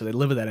blanket, and so they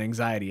live with that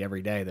anxiety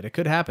every day that it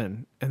could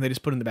happen, and they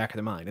just put it in the back of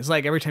their mind. It's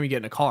like every time you get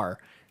in a car,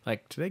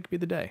 like, today could be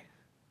the day.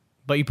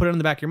 But you put it in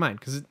the back of your mind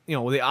because,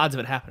 the odds of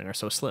it happening are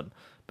so slim.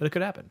 But it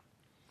could happen.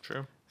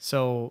 True.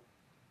 So,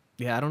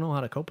 yeah, I don't know how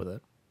to cope with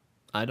it.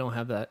 I don't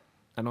have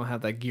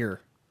that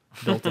gear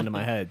built into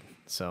my head.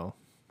 So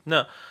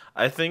no,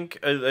 I think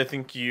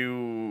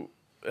you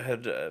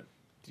have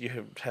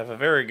a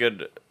very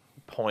good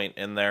point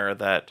in there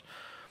that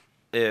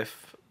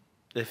if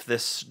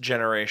this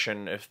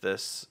generation, if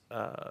this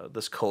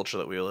culture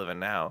that we live in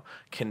now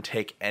can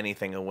take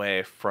anything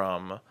away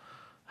from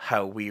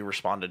how we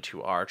responded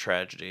to our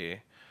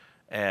tragedy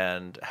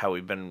and how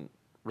we've been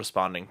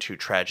responding to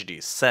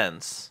tragedies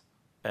since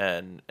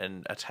and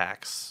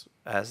attacks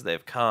as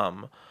they've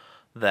come,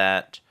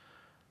 that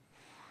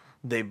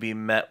they be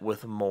met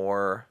with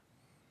more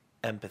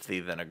empathy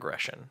than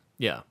aggression.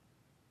 Yeah.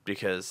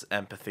 Because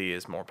empathy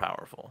is more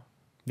powerful.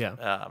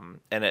 Yeah.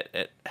 And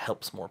it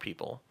helps more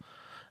people.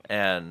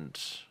 And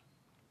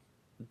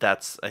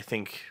that's, I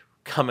think,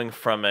 coming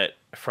from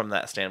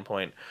that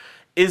standpoint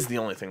is the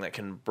only thing that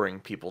can bring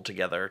people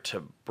together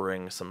to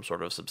bring some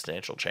sort of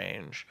substantial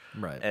change.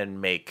 Right. And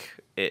make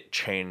it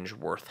change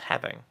worth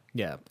having.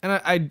 Yeah.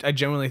 And I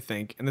genuinely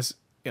think, and this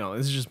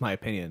is just my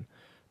opinion,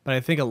 but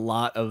I think a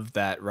lot of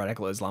that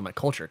radical Islamic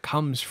culture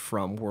comes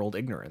from world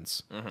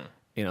ignorance.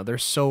 They're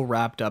so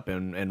wrapped up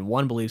in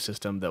one belief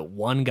system that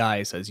one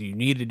guy says you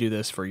need to do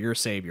this for your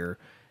savior,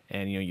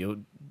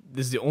 and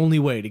this is the only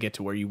way to get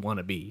to where you want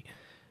to be.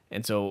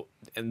 And so,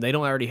 and they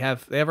already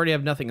have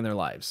nothing in their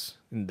lives.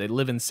 And they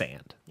live in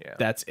sand. Yeah.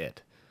 That's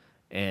it.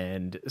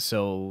 And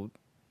so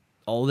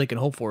all they can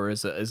hope for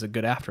is a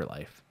good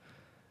afterlife.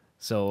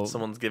 So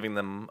someone's giving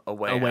them a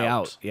way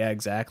out. Yeah,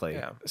 exactly.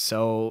 Yeah.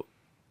 So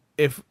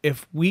if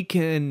we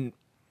can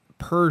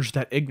purge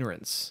that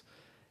ignorance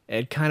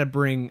and kind of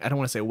bring, I don't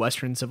want to say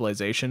Western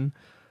civilization,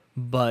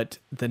 but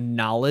the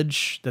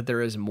knowledge that there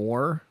is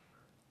more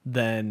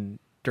than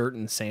dirt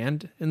and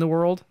sand in the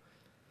world,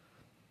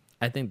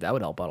 I think that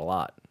would help out a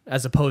lot.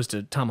 As opposed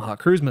to Tomahawk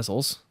cruise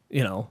missiles,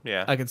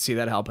 Yeah. I could see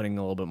that helping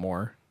a little bit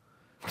more.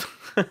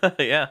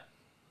 Yeah.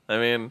 I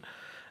mean,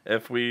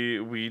 if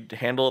we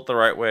handle it the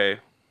right way,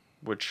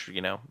 which,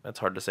 it's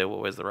hard to say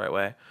what way is the right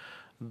way,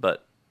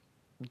 but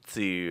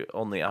the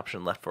only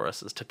option left for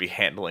us is to be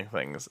handling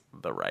things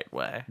the right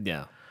way.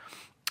 Yeah.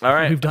 All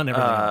right. We've done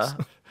everything else.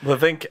 Well, I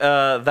think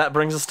that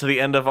brings us to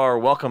the end of our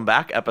welcome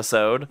back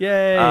episode.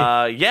 Yay!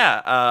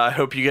 I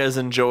hope you guys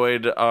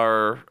enjoyed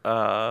our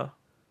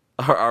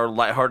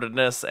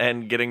lightheartedness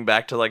and getting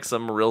back to like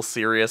some real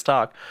serious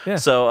talk. Yeah.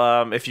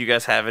 So if you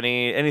guys have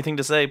anything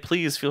to say,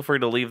 please feel free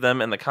to leave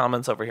them in the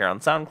comments over here on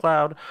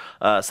SoundCloud.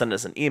 Send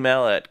us an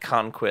email at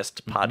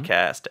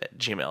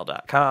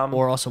KahnQuistPodcast@gmail.com.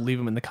 Or also leave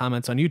them in the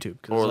comments on YouTube.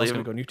 Or it's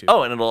going to go on YouTube.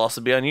 Oh, and it'll also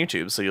be on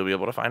YouTube, so you'll be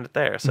able to find it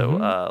there.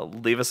 So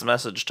leave us a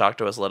message, talk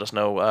to us, let us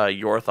know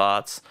your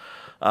thoughts.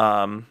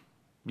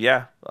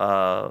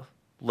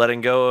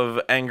 Letting go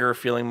of anger,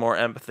 feeling more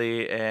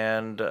empathy,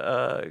 and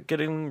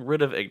getting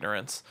rid of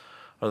ignorance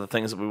are the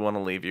things that we want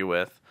to leave you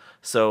with.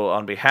 So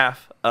on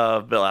behalf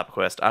of Bill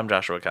Applequist, I'm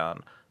Joshua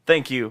Kahn.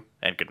 Thank you,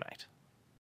 and good night.